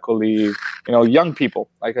family and medical leave. Young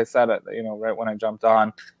people, like I said, right when I jumped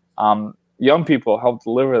on, young people helped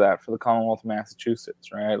deliver that for the Commonwealth of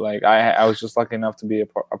Massachusetts, right? Like I was just lucky enough to be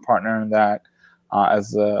a partner in that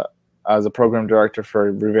as a program director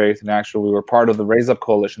for Revere Youth in Action. We were part of the Raise Up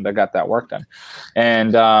Coalition that got that work done,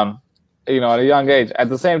 and at a young age. At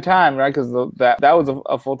the same time, right, because that was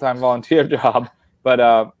a full-time volunteer job, but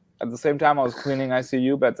at the same time, I was cleaning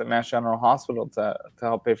ICU beds at Mass General Hospital to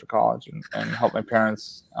help pay for college and help my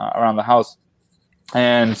parents around the house.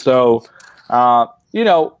 And so, but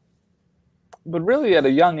really at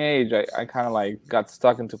a young age, I kind of like got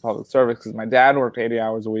stuck into public service because my dad worked 80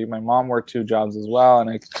 hours a week. My mom worked 2 jobs as well.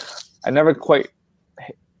 And it never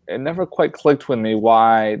quite clicked with me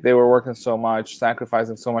why they were working so much,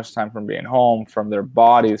 sacrificing so much time from being home, from their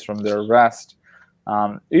bodies, from their rest,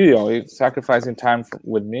 sacrificing time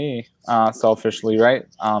with me selfishly, right?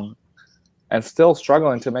 And still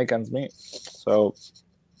struggling to make ends meet. So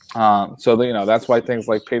that's why things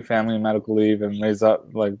like paid family and medical leave and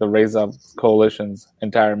the Raise Up Coalition's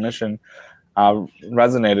entire mission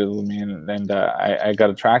resonated with me, and I got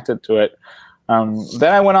attracted to it.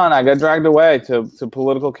 Then I went on. I got dragged away to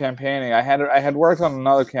political campaigning. I had worked on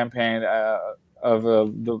another campaign of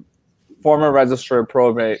the former registrar of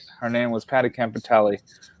probate. Her name was Patty Campitelli.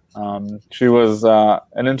 She was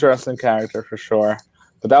an interesting character for sure.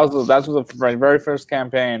 But that was my very first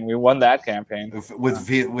campaign. We won that campaign with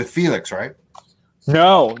Felix, right?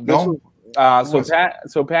 No.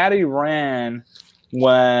 So Patty ran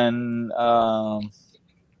when.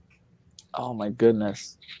 Oh my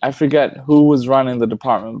goodness. I forget who was running the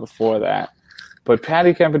department before that. But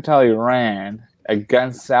Patty Campitelli ran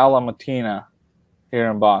against Sal LaMattina here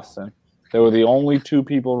in Boston. They were the only 2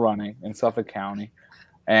 people running in Suffolk County.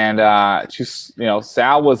 And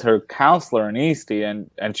Sal was her counselor in Eastie, and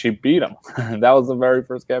she beat him. That was the very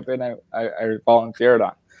first campaign I volunteered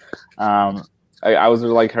on. I was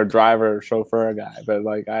like her driver, chauffeur guy, but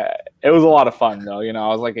it was a lot of fun though. I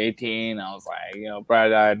was like 18. I was like,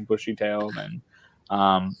 bright-eyed, bushy-tailed, and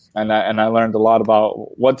I learned a lot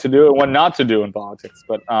about what to do and what not to do in politics.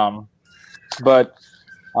 But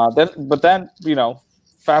then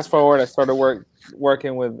fast forward, I started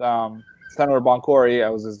working with Senator Boncory. I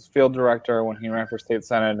was his field director when he ran for state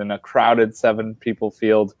senate in a crowded 7-people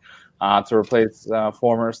field to replace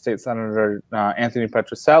former state senator Anthony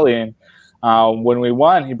Petroselli. And when we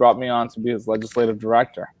won, he brought me on to be his legislative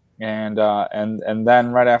director, and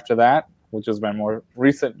then right after that, which is my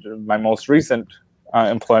most recent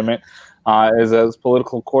employment is as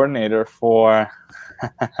political coordinator for.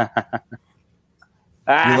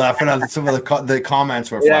 You're laughing at some of the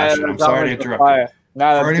comments were flashing. I'm sorry to interrupt you.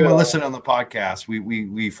 No, for anyone listening on the podcast,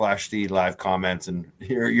 we flash the live comments, and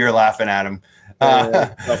you're laughing at them.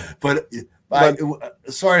 But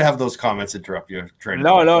sorry to have those comments interrupt you.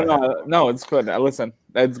 No, it's good. Listen,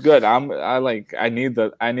 it's good. I need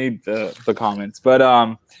the comments,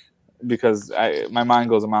 but because my mind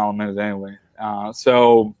goes a mile a minute anyway.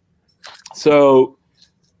 So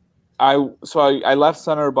I left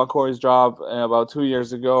Senator Buckhorey's job about 2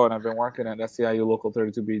 years ago, and I've been working at SEIU Local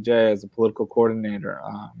 32BJ as a political coordinator.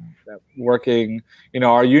 Working,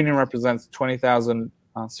 our union represents 20,000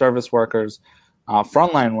 service workers,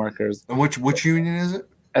 frontline workers. And which union is it?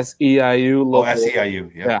 SEIU Local.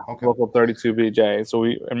 SEIU, yeah. Okay. Local 32BJ. So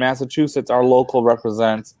in Massachusetts, our local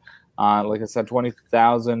represents, like I said,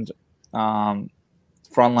 20,000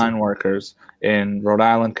 frontline workers in Rhode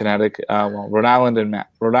Island, Connecticut, Rhode Island,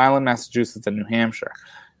 Massachusetts, and New Hampshire,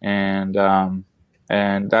 and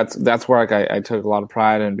that's where I took a lot of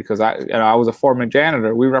pride in, because I was a former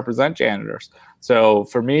janitor. We represent janitors, so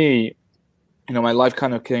for me, my life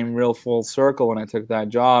kind of came real full circle when I took that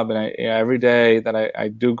job. And every day that I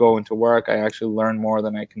do go into work, I actually learn more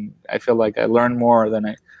than I can. I feel like I learn more than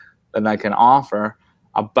I can offer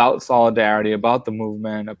about solidarity, about the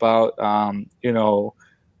movement, about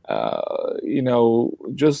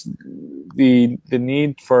just the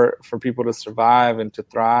need for people to survive and to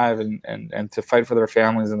thrive and to fight for their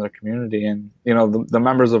families and their community. And the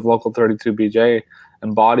members of Local 32BJ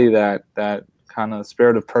embody that kind of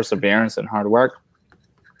spirit of perseverance and hard work.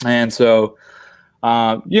 And so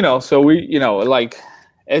so we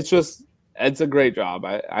it's a great job.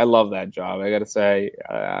 I love that job. I got to say,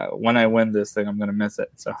 when I win this thing, I'm going to miss it.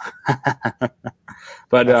 So,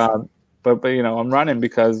 but I'm running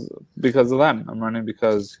because of them. I'm running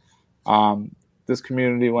because this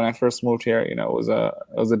community, when I first moved here, it was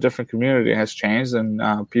a different community. It has changed, and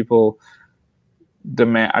people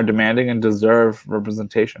are demanding and deserve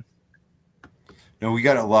representation. We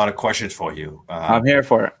got a lot of questions for you. I'm here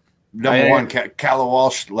for it. Number one, Calla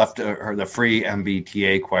Walsh left her the free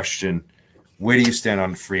MBTA question. Where do you stand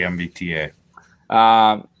on free MBTA?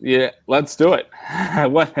 Yeah, let's do it.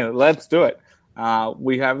 Let's do it.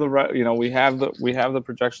 We have the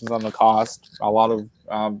projections on the cost. A lot of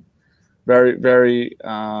very, very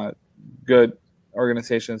good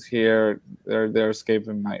organizations here. They're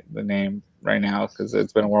escaping the name right now because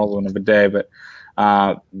it's been a whirlwind of a day, but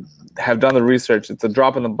have done the research. It's a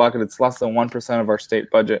drop in the bucket. It's less than 1% of our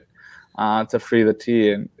state budget to free the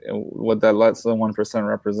T, and what that less than 1%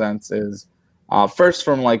 represents is first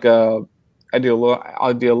from like a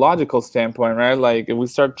ideological standpoint, right? Like if we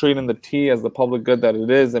start treating the T as the public good that it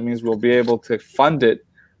is, that means we'll be able to fund it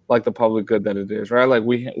like the public good that it is, right? Like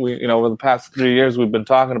we over the past 3 years we've been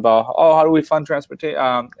talking about, how do we fund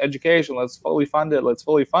transportation, education? Let's fully fund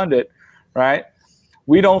it, right?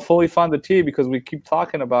 We don't fully fund the T because we keep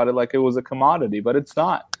talking about it like it was a commodity, but it's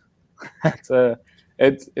not.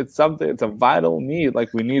 It's something. It's a vital need.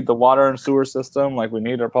 Like we need the water and sewer system. Like we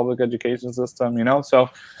need our public education system. So,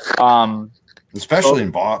 especially in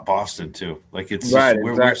Boston too. Like it's right.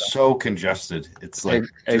 We're so congested. It's like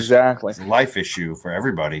exactly it's a life issue for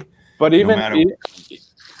everybody. But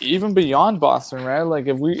even beyond Boston, right? Like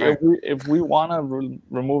if we want to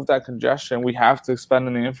remove that congestion, we have to expand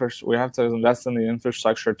in the infrastructure. We have to invest in the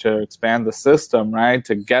infrastructure to expand the system, right?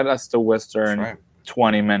 To get us to Worcester in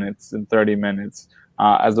 20 minutes and 30 minutes.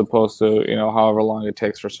 As opposed to however long it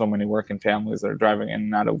takes for so many working families that are driving in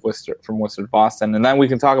and out of from Worcester to Boston. And then we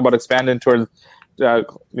can talk about expanding towards the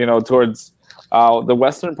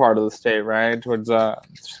western part of the state, right? Towards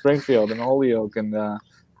Springfield and Holyoke and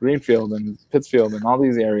Greenfield and Pittsfield and all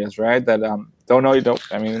these areas, right? That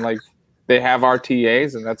they have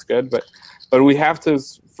RTAs and that's good, but we have to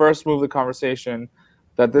first move the conversation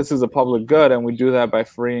that this is a public good, and we do that by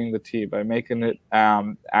freeing the T, by making it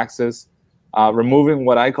access. Removing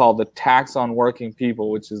what I call the tax on working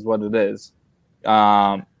people, which is what it is,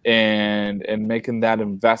 and making that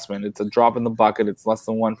investment. It's a drop in the bucket. It's less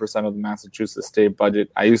than 1% of the Massachusetts state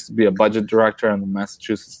budget. I used to be a budget director in the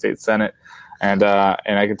Massachusetts State Senate, and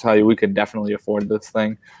I can tell you we can definitely afford this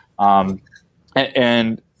thing. Like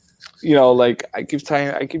I keep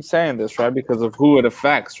saying this, right, because of who it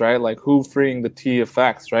affects, right? Like who freeing the T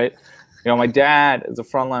affects, right? My dad is a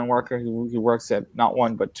frontline worker. He works at not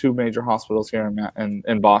one but two major hospitals here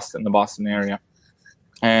in Boston, the Boston area.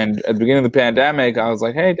 And at the beginning of the pandemic, I was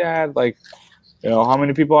like, "Hey, Dad, how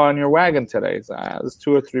many people are on your wagon today?" He's like, "There's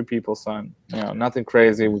 2 or 3 people, son. Nothing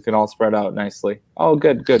crazy. We can all spread out nicely." "Oh,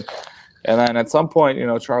 good." And then at some point,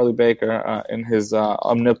 Charlie Baker, in his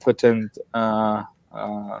omnipotent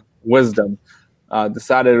wisdom,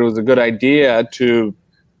 decided it was a good idea to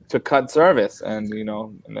cut service. And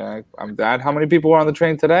I'm glad how many people were on the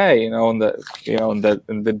train today. In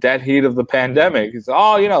the dead heat of the pandemic. He said,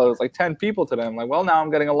 there was like 10 people today. I'm like, well, now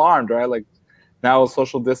I'm getting alarmed, right? Like now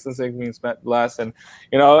social distancing means less. And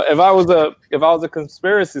if I was a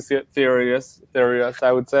conspiracy theorist,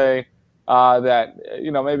 I would say that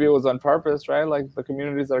maybe it was on purpose, right? Like the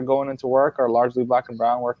communities that are going into work are largely Black and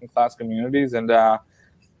brown working class communities, and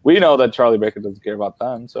we know that Charlie Baker doesn't care about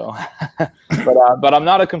them. So, but I'm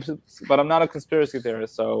not a conspiracy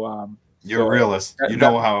theorist. So you're a realist. You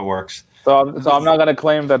know how it works. So I'm not going to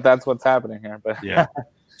claim that that's what's happening here. But yeah.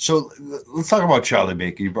 So let's talk about Charlie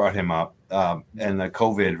Baker. You brought him up and the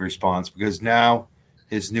COVID response, because now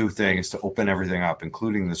his new thing is to open everything up,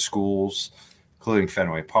 including the schools, including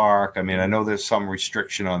Fenway Park. I mean, I know there's some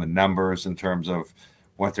restriction on the numbers in terms of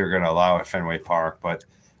what they're going to allow at Fenway Park, but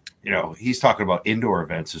he's talking about indoor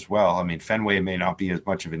events as well. I mean, Fenway may not be as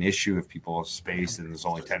much of an issue if people have space and there's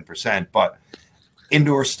only 10%, but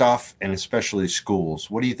indoor stuff, and especially schools.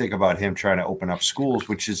 What do you think about him trying to open up schools,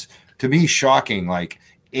 which is, to me, shocking? Like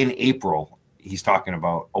in April, he's talking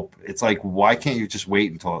about, it's like, why can't you just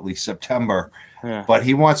wait until at least September? Yeah. But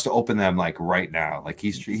he wants to open them like right now. Like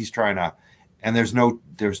he's trying to, and there's no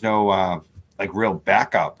like real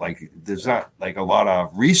backup. Like there's not like a lot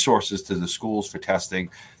of resources to the schools for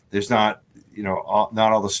testing. There's not, not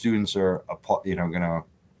all the students are, going to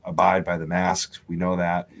abide by the masks. We know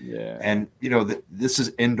that. Yeah. And, this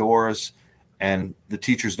is indoors and the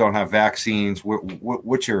teachers don't have vaccines.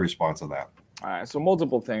 What's your response to that? All right. So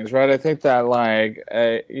multiple things, right? I think that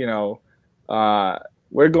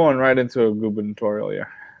we're going right into a gubernatorial year.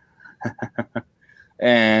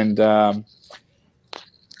 And,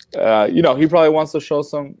 he probably wants to show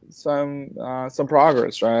some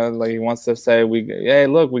progress, right? Like he wants to say, hey,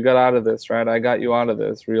 look, we got out of this, right? I got you out of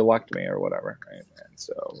this, reelect me or whatever, right? And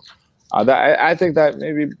so I think that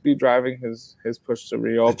maybe be driving his push to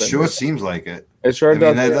reopen. It sure seems like it. It sure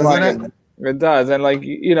does. It does. And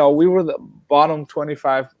we were the bottom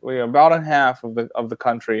 25, about a half of the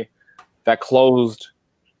country that closed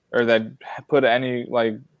or that put any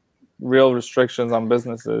like real restrictions on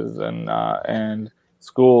businesses and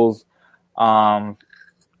schools back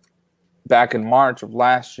in March of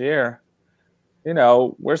last year.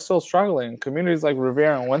 We're still struggling. Communities like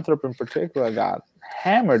Revere and Winthrop in particular got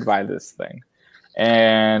hammered by this thing.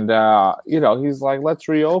 And he's like, let's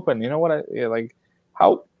reopen. You know what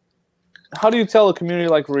how do you tell a community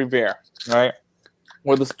like Revere, right,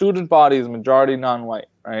 where the student body is majority non-white,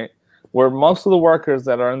 right, where most of the workers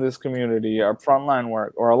that are in this community are frontline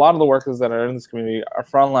work, or a lot of the workers that are in this community are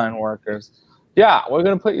frontline workers? Yeah, we're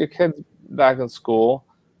going to put your kids back in school,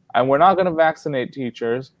 and we're not going to vaccinate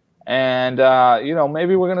teachers, and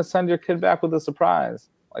maybe we're going to send your kid back with a surprise.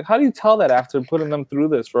 Like, how do you tell that after putting them through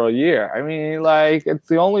this for a year? I mean, like, it's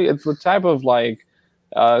the type of like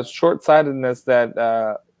short-sightedness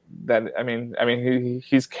that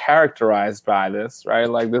he's characterized by this, right?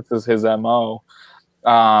 Like this is his MO.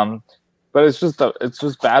 But it's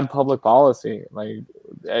just bad public policy. Like,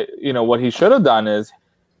 what he should have done is,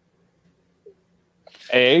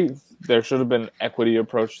 there should have been equity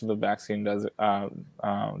approach to the vaccine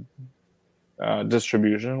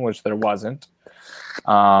distribution, which there wasn't.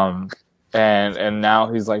 And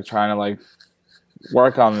now he's like trying to like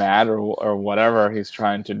work on that or whatever he's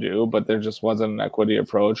trying to do, but there just wasn't an equity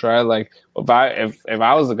approach, right? Like if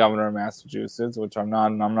I was the governor of Massachusetts, which I'm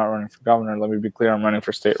not, and I'm not running for governor, let me be clear, I'm running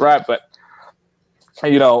for state rep, but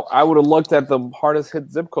I would have looked at the hardest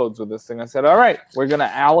hit zip codes with this thing. I said, all right, we're going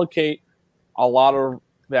to allocate a lot of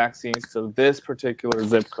vaccines to this particular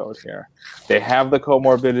zip code here. They have the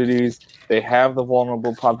comorbidities, they have the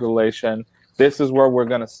vulnerable population. This is where we're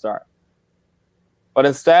going to start. But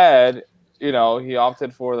instead, he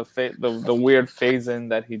opted for the weird phase-in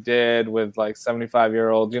that he did with like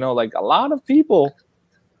 75-year-olds. Like a lot of people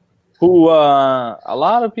who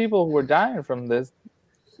were dying from this,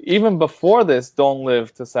 even before this, don't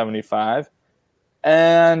live to 75.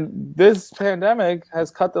 And this pandemic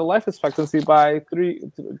has cut the life expectancy by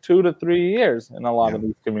 2 to 3 years in a lot of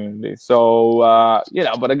these communities. So,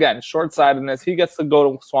 but again, short-sightedness. He gets to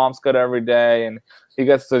go to Swampscott every day, and he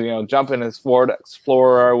gets to, jump in his Ford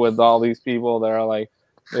Explorer with all these people that are like,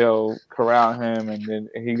 corral him, and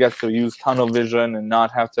he gets to use tunnel vision and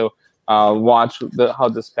not have to watch how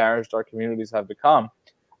disparaged our communities have become.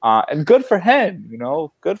 And good for him,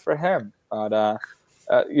 good for him. But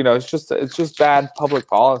it's just bad public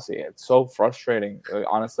policy. It's so frustrating.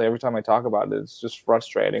 Honestly, every time I talk about it, it's just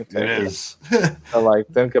frustrating. It is. To like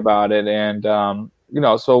think about it, and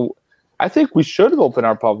so I think we should open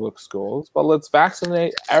our public schools, but let's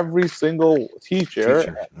vaccinate every single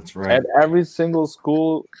teacher. That's right. And every single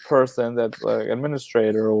school person, that's like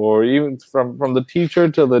administrator, or even from the teacher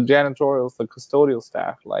to the janitorials, the custodial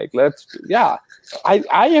staff. Like,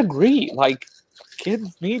 I agree. Like,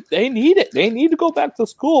 kids need it. They need to go back to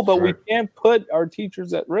school, but we can't put our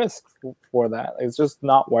teachers at risk for that. It's just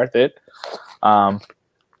not worth it. So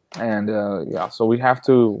we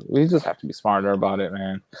just have to be smarter about it,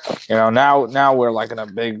 man. Now we're like in a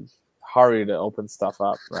big hurry to open stuff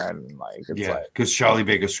up, right? And like, because Charlie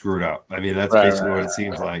Baker screwed up. I mean, that's basically what it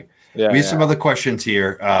seems like. We have some other questions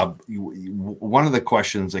here. One of the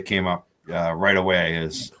questions that came up right away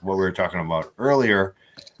is what we were talking about earlier.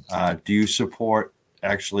 Do you support?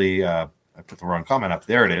 Actually, I put the wrong comment up.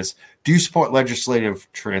 There it is. Do you support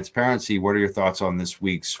legislative transparency? What are your thoughts on this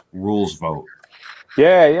week's rules vote?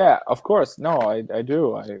 Yeah, of course. No, I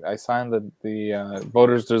do. I signed the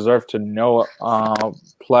Voters Deserve to Know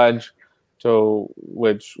pledge, to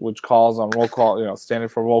which calls on roll call, standing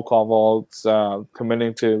for roll call votes,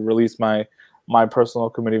 committing to release my personal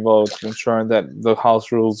committee votes, ensuring that the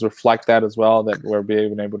House rules reflect that as well, that we're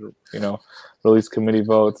being able to, release committee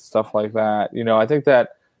votes, stuff like that. I think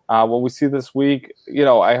that what we see this week,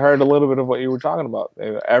 I heard a little bit of what you were talking about.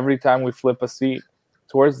 Every time we flip a seat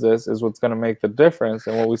towards this is what's going to make the difference.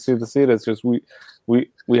 And what we see is just we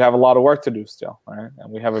have a lot of work to do still, right?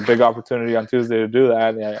 And we have a big opportunity on Tuesday to do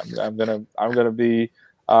that. I'm gonna be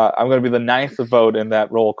the ninth vote in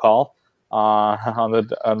that roll call on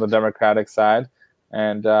the Democratic side,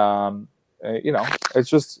 and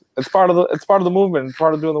it's part of the movement,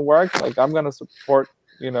 part of doing the work. Like, I'm gonna support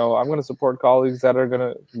colleagues that are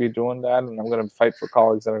gonna be doing that, and I'm gonna fight for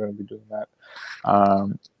colleagues that are gonna be doing that.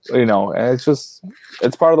 And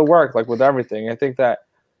it's part of the work, like with everything. I think that,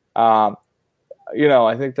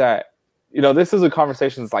 this is a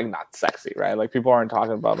conversation that's like not sexy, right? Like, people aren't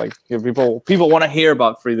talking about, like, people want to hear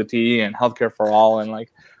about free the tea and healthcare for all and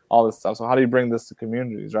like all this stuff. So how do you bring this to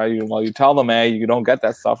communities, right? You tell them, hey, you don't get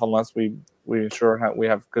that stuff unless we ensure we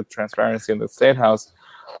have good transparency in the State House.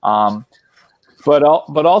 But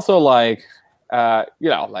also like,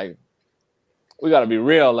 like, we got to be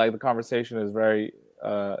real. Like, the conversation is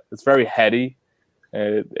it's very heady.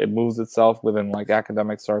 It moves itself within like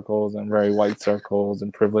academic circles and very white circles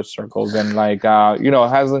and privileged circles, and like it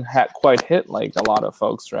hasn't quite hit like a lot of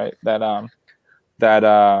folks, right? That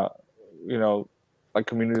like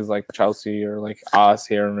communities like Chelsea or like us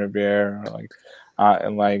here in Riviera, or like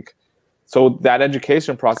and like, so that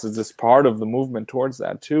education process is part of the movement towards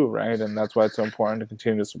that too, right? And that's why it's so important to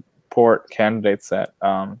continue to support candidates that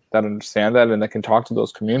understand that and that can talk to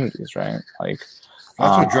those communities, right? Like,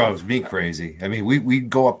 that's what drives me crazy. I mean, we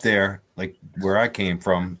go up there, like where I came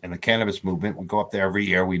from in the cannabis movement. We go up there every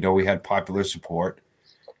year. We know we had popular support.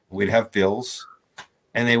 We'd have bills,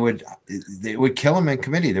 and they would kill them in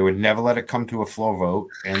committee. They would never let it come to a floor vote,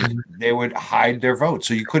 and they would hide their vote.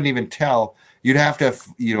 So you couldn't even tell. You'd have to,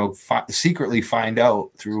 secretly find out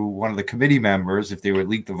through one of the committee members if they would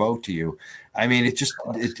leak the vote to you. I mean, it's just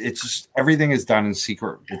everything is done in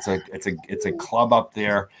secret. It's a club up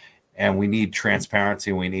there. And we need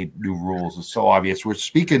transparency, and we need new rules. It's so obvious. We're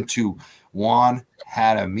speaking to Juan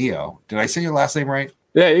Jaramillo. Did I say your last name right?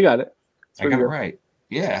 Yeah, you got it. I got it right.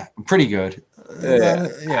 Yeah, pretty good. Yeah.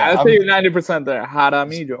 I'd say you're 90% there.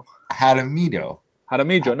 Jaramillo.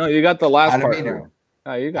 No, you got the last part right.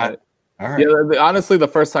 Oh, you got it. All right. Yeah, honestly, the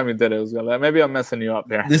first time you did it was good. Maybe I'm messing you up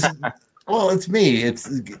there. Well, it's me.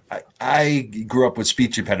 I grew up with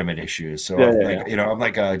speech impediment issues, so I'm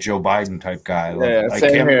like a Joe Biden type guy.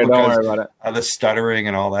 Same here. Don't worry about it. Of the stuttering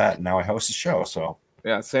and all that. And now I host a show, so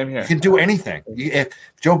same here. You can do anything. If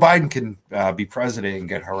Joe Biden can be president and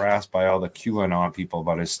get harassed by all the QAnon people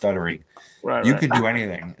about his stuttering, you can do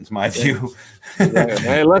anything. It's my view.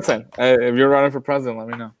 Hey, listen. If you're running for president, let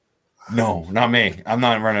me know. No, not me. I'm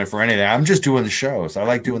not running for anything. I'm just doing the shows. I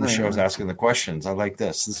like doing the shows, asking the questions. I like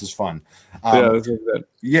this. This is fun. This is good.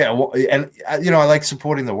 Yeah, well, and I like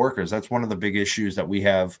supporting the workers. That's one of the big issues that we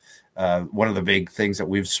have. One of the big things that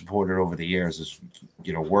we've supported over the years is,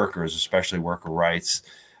 workers, especially worker rights.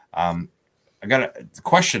 I got a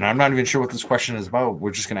question. I'm not even sure what this question is about.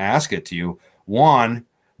 We're just going to ask it to you. Juan,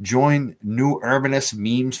 join New Urbanist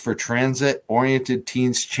Memes for Transit-Oriented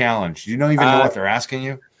Teens Challenge. Do you even know what they're asking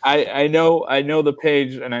you? I know the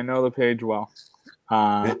page, and I know the page well.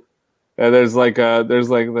 There's like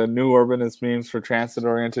the New Urbanist Memes for Transit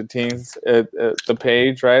Oriented Teens at the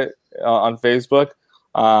page, right, on Facebook.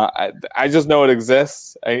 I just know it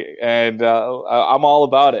exists, and I'm all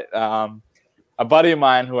about it. A buddy of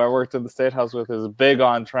mine who I worked at the State House with is big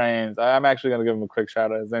on trains. I'm actually going to give him a quick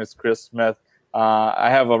shout out. His name is Chris Smith. I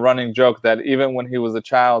have a running joke that even when he was a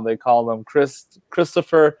child, they called him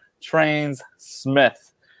Christopher Trains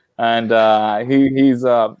Smith, and he's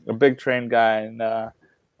a big train guy,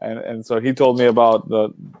 and so he told me about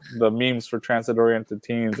the memes for transit-oriented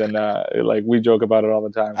teens, and like we joke about it all the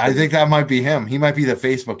time. I think that might be him. He might be the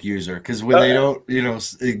Facebook user, because when they don't,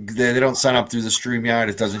 they don't sign up through the StreamYard,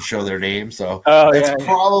 it doesn't show their name. So it's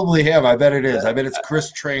probably him. I bet it is. I bet it's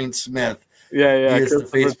Chris Train Smith. Yeah. He is the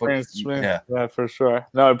Facebook. Yeah, for sure.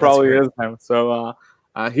 No, it probably is him. So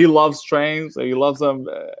he loves trains. He loves them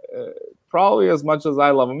probably as much as I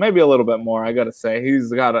love them. Maybe a little bit more. I got to say, he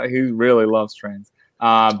really loves trains.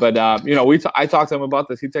 But I talked to him about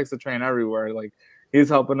this. He takes the train everywhere. Like, he's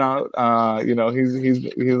helping out.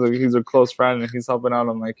 He's a close friend, and he's helping out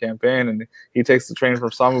on my campaign. And he takes the train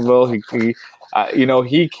from Somerville. He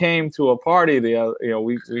came to a party. We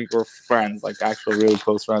were friends, like actual really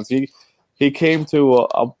close friends. He came to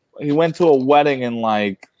he went to a wedding in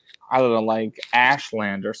like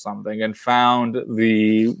Ashland or something, and found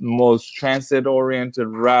the most transit-oriented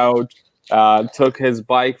route. Took his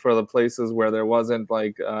bike for the places where there wasn't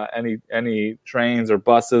like any trains or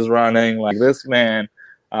buses running. Like, this man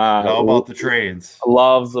all about the trains,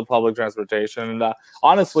 loves the public transportation, and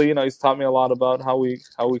honestly, he's taught me a lot about how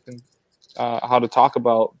to talk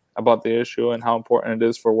about the issue and how important it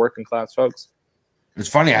is for working class folks. It's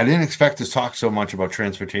funny, I didn't expect to talk so much about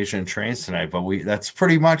transportation and trains tonight, but that's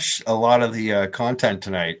pretty much a lot of the content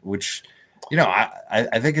tonight, which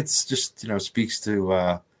I think it's just speaks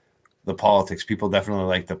to the politics. People definitely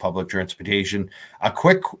like the public transportation. A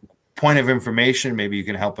quick point of information, maybe you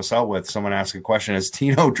can help us out with. Someone asked a question: has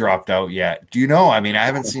Tino dropped out yet? Do you know? I mean, I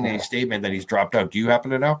haven't seen any statement that he's dropped out. Do you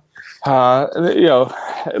happen to know?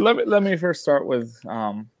 Let me first start with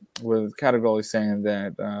categorically saying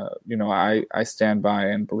that I stand by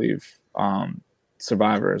and believe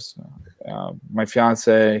survivors. My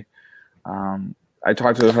fiance, I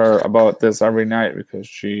talk to her about this every night because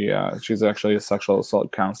she's actually a sexual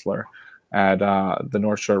assault counselor at the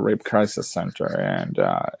North Shore Rape Crisis Center, and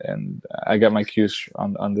I get my cues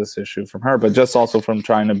on this issue from her, but just also from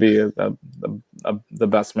trying to be the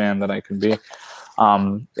best man that I can be.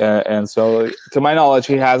 And so, to my knowledge,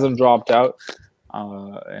 he hasn't dropped out,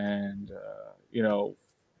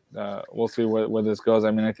 we'll see where this goes.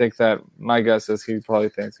 I mean, I think that my guess is he probably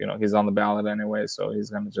thinks, he's on the ballot anyway, so he's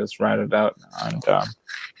going to just ride it out. And,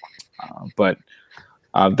 but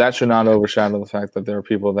that should not overshadow the fact that there are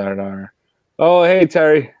people that are, oh, hey,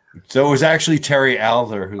 Terry. So it was actually Terry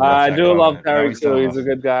Alder who I do love Terry, too. He's a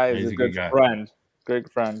good guy. He's a good friend.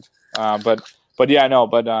 Great friend. But let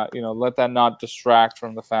that not distract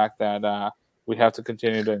from the fact that we have to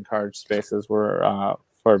continue to encourage spaces where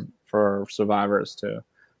for survivors to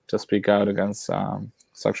speak out against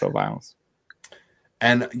sexual violence.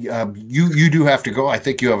 And you do have to go. I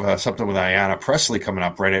think you have something with Ayanna Pressley coming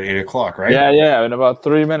up right at 8:00, right? Yeah, in about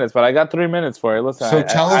 3 minutes. But I got 3 minutes for you. Listen, so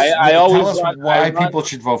tell us why people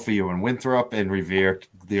should vote for you in Winthrop and Revere.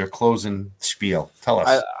 Their closing spiel. Tell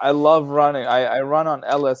us. I love running. I run on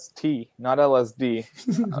LST, not LSD.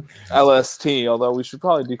 LST, although we should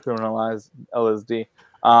probably decriminalize LSD.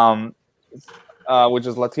 Which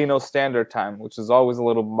is Latino Standard Time, which is always a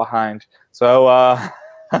little behind. So,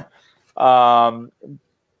 so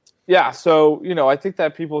I think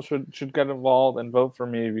that people should get involved and vote for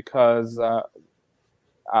me because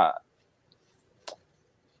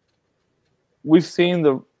we've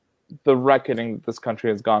seen the reckoning that this country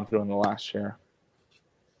has gone through in the last year,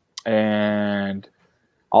 and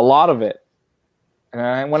a lot of it.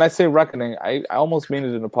 And when I say reckoning, I almost mean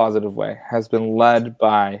it in a positive way. Has been led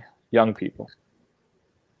by young people.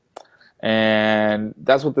 And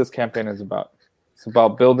that's what this campaign is about. It's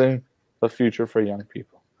about building the future for young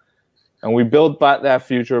people. And we build that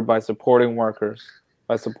future by supporting workers,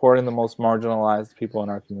 by supporting the most marginalized people in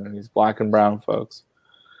our communities, Black and brown folks,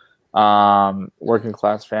 working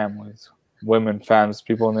class families, women, femmes,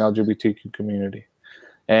 people in the LGBTQ community.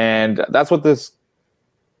 And that's what this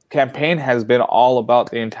campaign has been all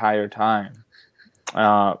about the entire time.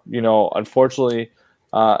 Unfortunately,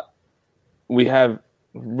 we have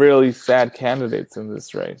really sad candidates in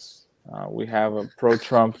this race. We have a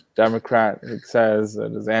pro-Trump Democrat who says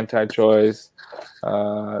that is anti-choice,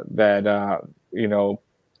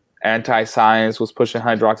 anti-science, was pushing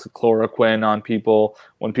hydroxychloroquine on people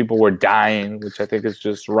when people were dying, which I think is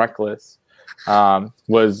just reckless.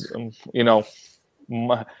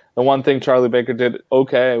 The one thing Charlie Baker did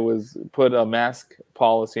okay was put a mask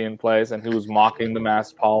policy in place, and he was mocking the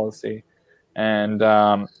mask policy. And,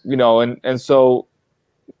 and so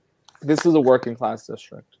this is a working class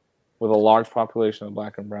district with a large population of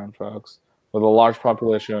Black and brown folks, with a large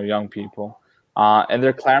population of young people. And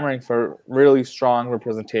they're clamoring for really strong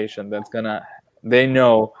representation they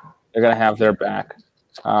know they're going to have their back.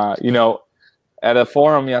 At a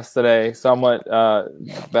forum yesterday,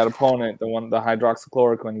 that opponent, the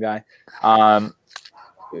hydroxychloroquine guy,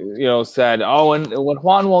 said, "Oh, and what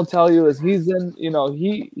Juan won't tell you is he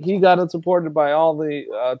got it supported by all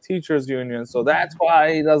the teachers unions, so that's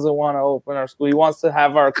why he doesn't want to open our school. He wants to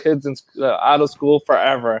have our kids out of school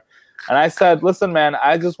forever." And I said, "Listen, man,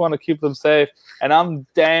 I just want to keep them safe, and I'm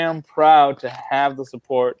damn proud to have the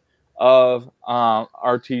support of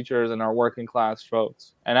our teachers and our working class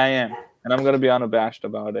folks, and I am, and I'm going to be unabashed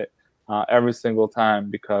about it every single time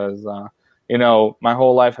because." My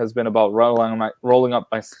whole life has been about rolling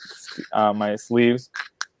up my sleeves,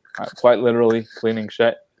 quite literally cleaning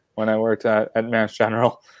shit when I worked at Mass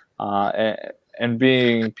General, and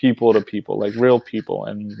being people to people, like real people,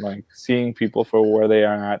 and like seeing people for where they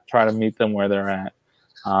are at, try to meet them where they're at,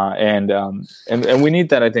 and we need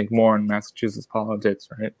that, I think, more in Massachusetts politics,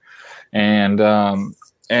 right? And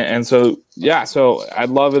so I'd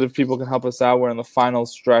love it if people can help us out. We're in the final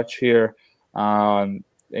stretch here.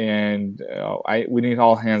 We need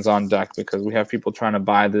all hands on deck because we have people trying to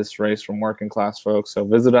buy this race from working class folks. So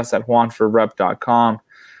visit us at juanforrep.com.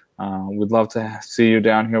 We'd love to see you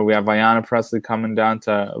down here. We have Ayanna Pressley coming down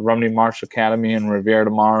to Rumney Marsh Academy in Revere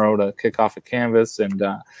tomorrow to kick off a canvas, and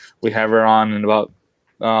we have her on in about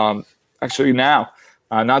now.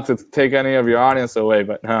 Not to take any of your audience away,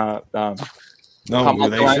 but no,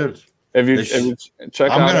 they should. If you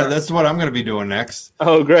check out, that's what I'm gonna be doing next.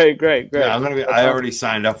 Oh, great! Yeah, I already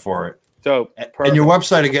signed up for it. Dope. And your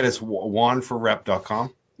website again is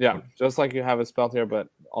juanforrep.com. Yeah, just like you have it spelled here, but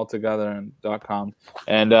all together and .com.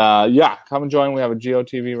 And come and join. We have a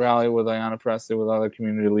GOTV rally with Ayanna Pressley, with other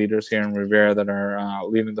community leaders here in Revere that are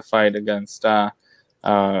leading the fight against the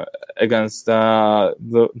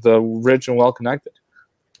rich and well connected.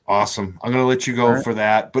 Awesome. I'm going to let you go for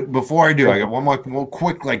that. But before I do, I got one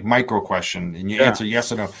quick micro question, and you answer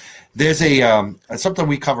yes or no. There's something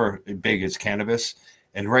we cover big is cannabis.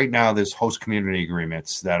 And right now there's host community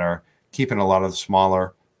agreements that are keeping a lot of the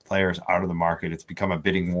smaller players out of the market. It's become a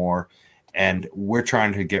bidding war. And we're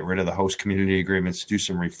trying to get rid of the host community agreements, do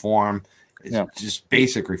some reform, just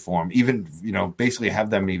basic reform, even, basically have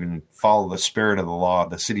them even follow the spirit of the law.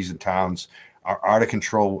 The cities and towns are out of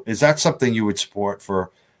control. Is that something you would support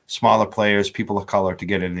for smaller players, people of color, to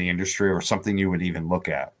get into the industry, or something you would even look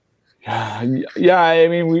at? Yeah, I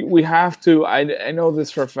mean, we have to. I know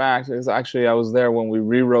this for a fact because actually I was there when we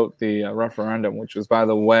rewrote the referendum, which was, by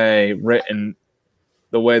the way, written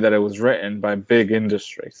the way that it was written by big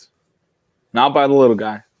industries, not by the little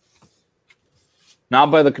guy,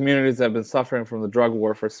 not by the communities that have been suffering from the drug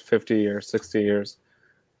war for 50 years, 60 years,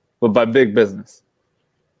 but by big business.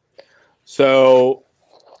 So,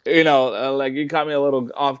 you caught me a little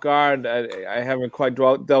off guard. I haven't quite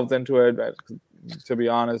delved into it, to be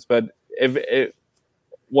honest. But if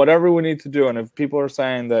whatever we need to do, and if people are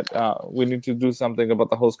saying that we need to do something about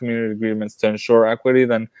the host community agreements to ensure equity,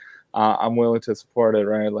 then I'm willing to support it.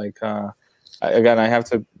 Right? Again, I have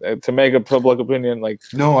to make a public opinion.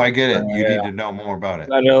 No, I get it. You need to know more about it.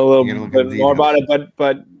 I know a little bit more about it,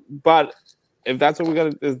 but. If that's what we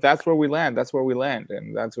got, if that's where we land, that's where we land,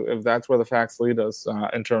 and if that's where the facts lead us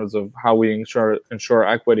in terms of how we ensure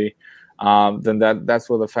equity, then that's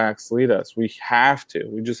where the facts lead us. We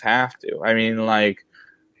just have to. I mean, like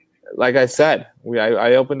I said,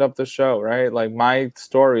 I opened up the show, right? Like, my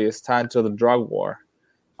story is tied to the drug war.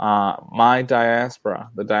 My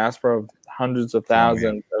diaspora, the diaspora of hundreds of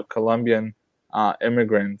thousands of Colombian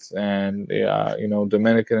immigrants and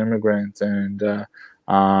Dominican immigrants and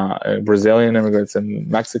Brazilian immigrants and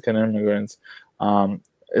Mexican immigrants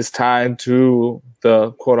is tied to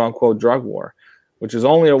the quote-unquote drug war, which is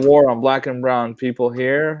only a war on black and brown people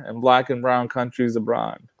here and black and brown countries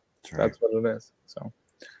abroad. That's what it is. So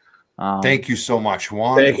thank you so much,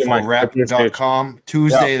 Juan. Rep.com.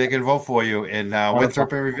 Tuesday, they can vote for you in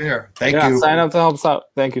Winthrop and Revere. Thank you. Sign up to help us out.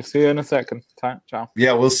 Thank you. See you in a second. Ciao.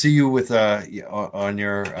 Yeah, we'll see you with on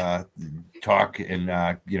your talk. And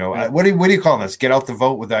what do you call this? Get out the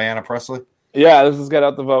vote with Ayanna Pressley? Yeah, this is Get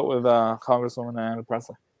Out the Vote with Congresswoman Ayanna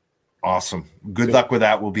Pressley. Awesome. Good luck with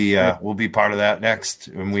that. We'll be part of that next,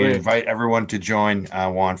 and we invite everyone to join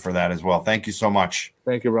Juan for that as well. Thank you so much.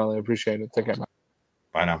 Thank you, brother. I appreciate it. Take care.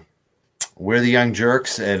 Bye now. We're the Young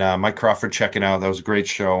Jerks, and Mike Crawford checking out. That was a great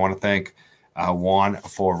show. I want to thank Juan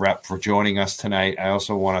for Rep for joining us tonight. I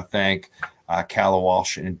also want to thank Calla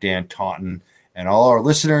Walsh and Dan Taunton and all our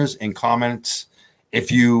listeners and comments.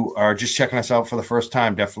 If you are just checking us out for the first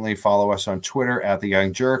time, definitely follow us on Twitter at The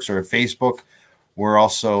Young Jerks or at Facebook. We're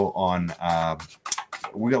also on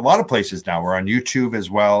we got a lot of places now. We're on YouTube as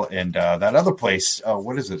well. And that other place,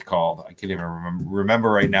 what is it called? I can't even remember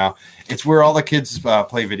right now. It's where all the kids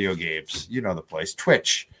play video games. You know the place,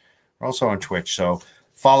 Twitch. We're also on Twitch. So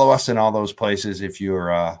follow us in all those places if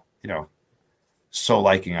you're, so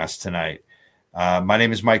liking us tonight. My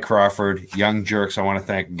name is Mike Crawford, Young Jerks. I want to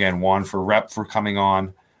thank again Juan for Rep for coming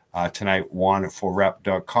on tonight.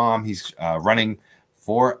 JuanForRep.com. He's running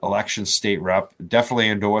for election state rep. Definitely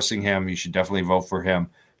endorsing him. You should definitely vote for him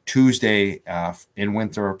Tuesday in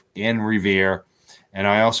Winthrop, in Revere. And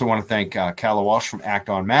I also want to thank Calla Walsh from Act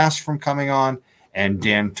on Mass from coming on, and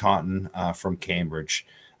Dan Taunton from Cambridge.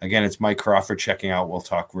 Again, it's Mike Crawford checking out. We'll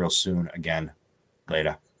talk real soon again.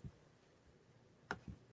 Later.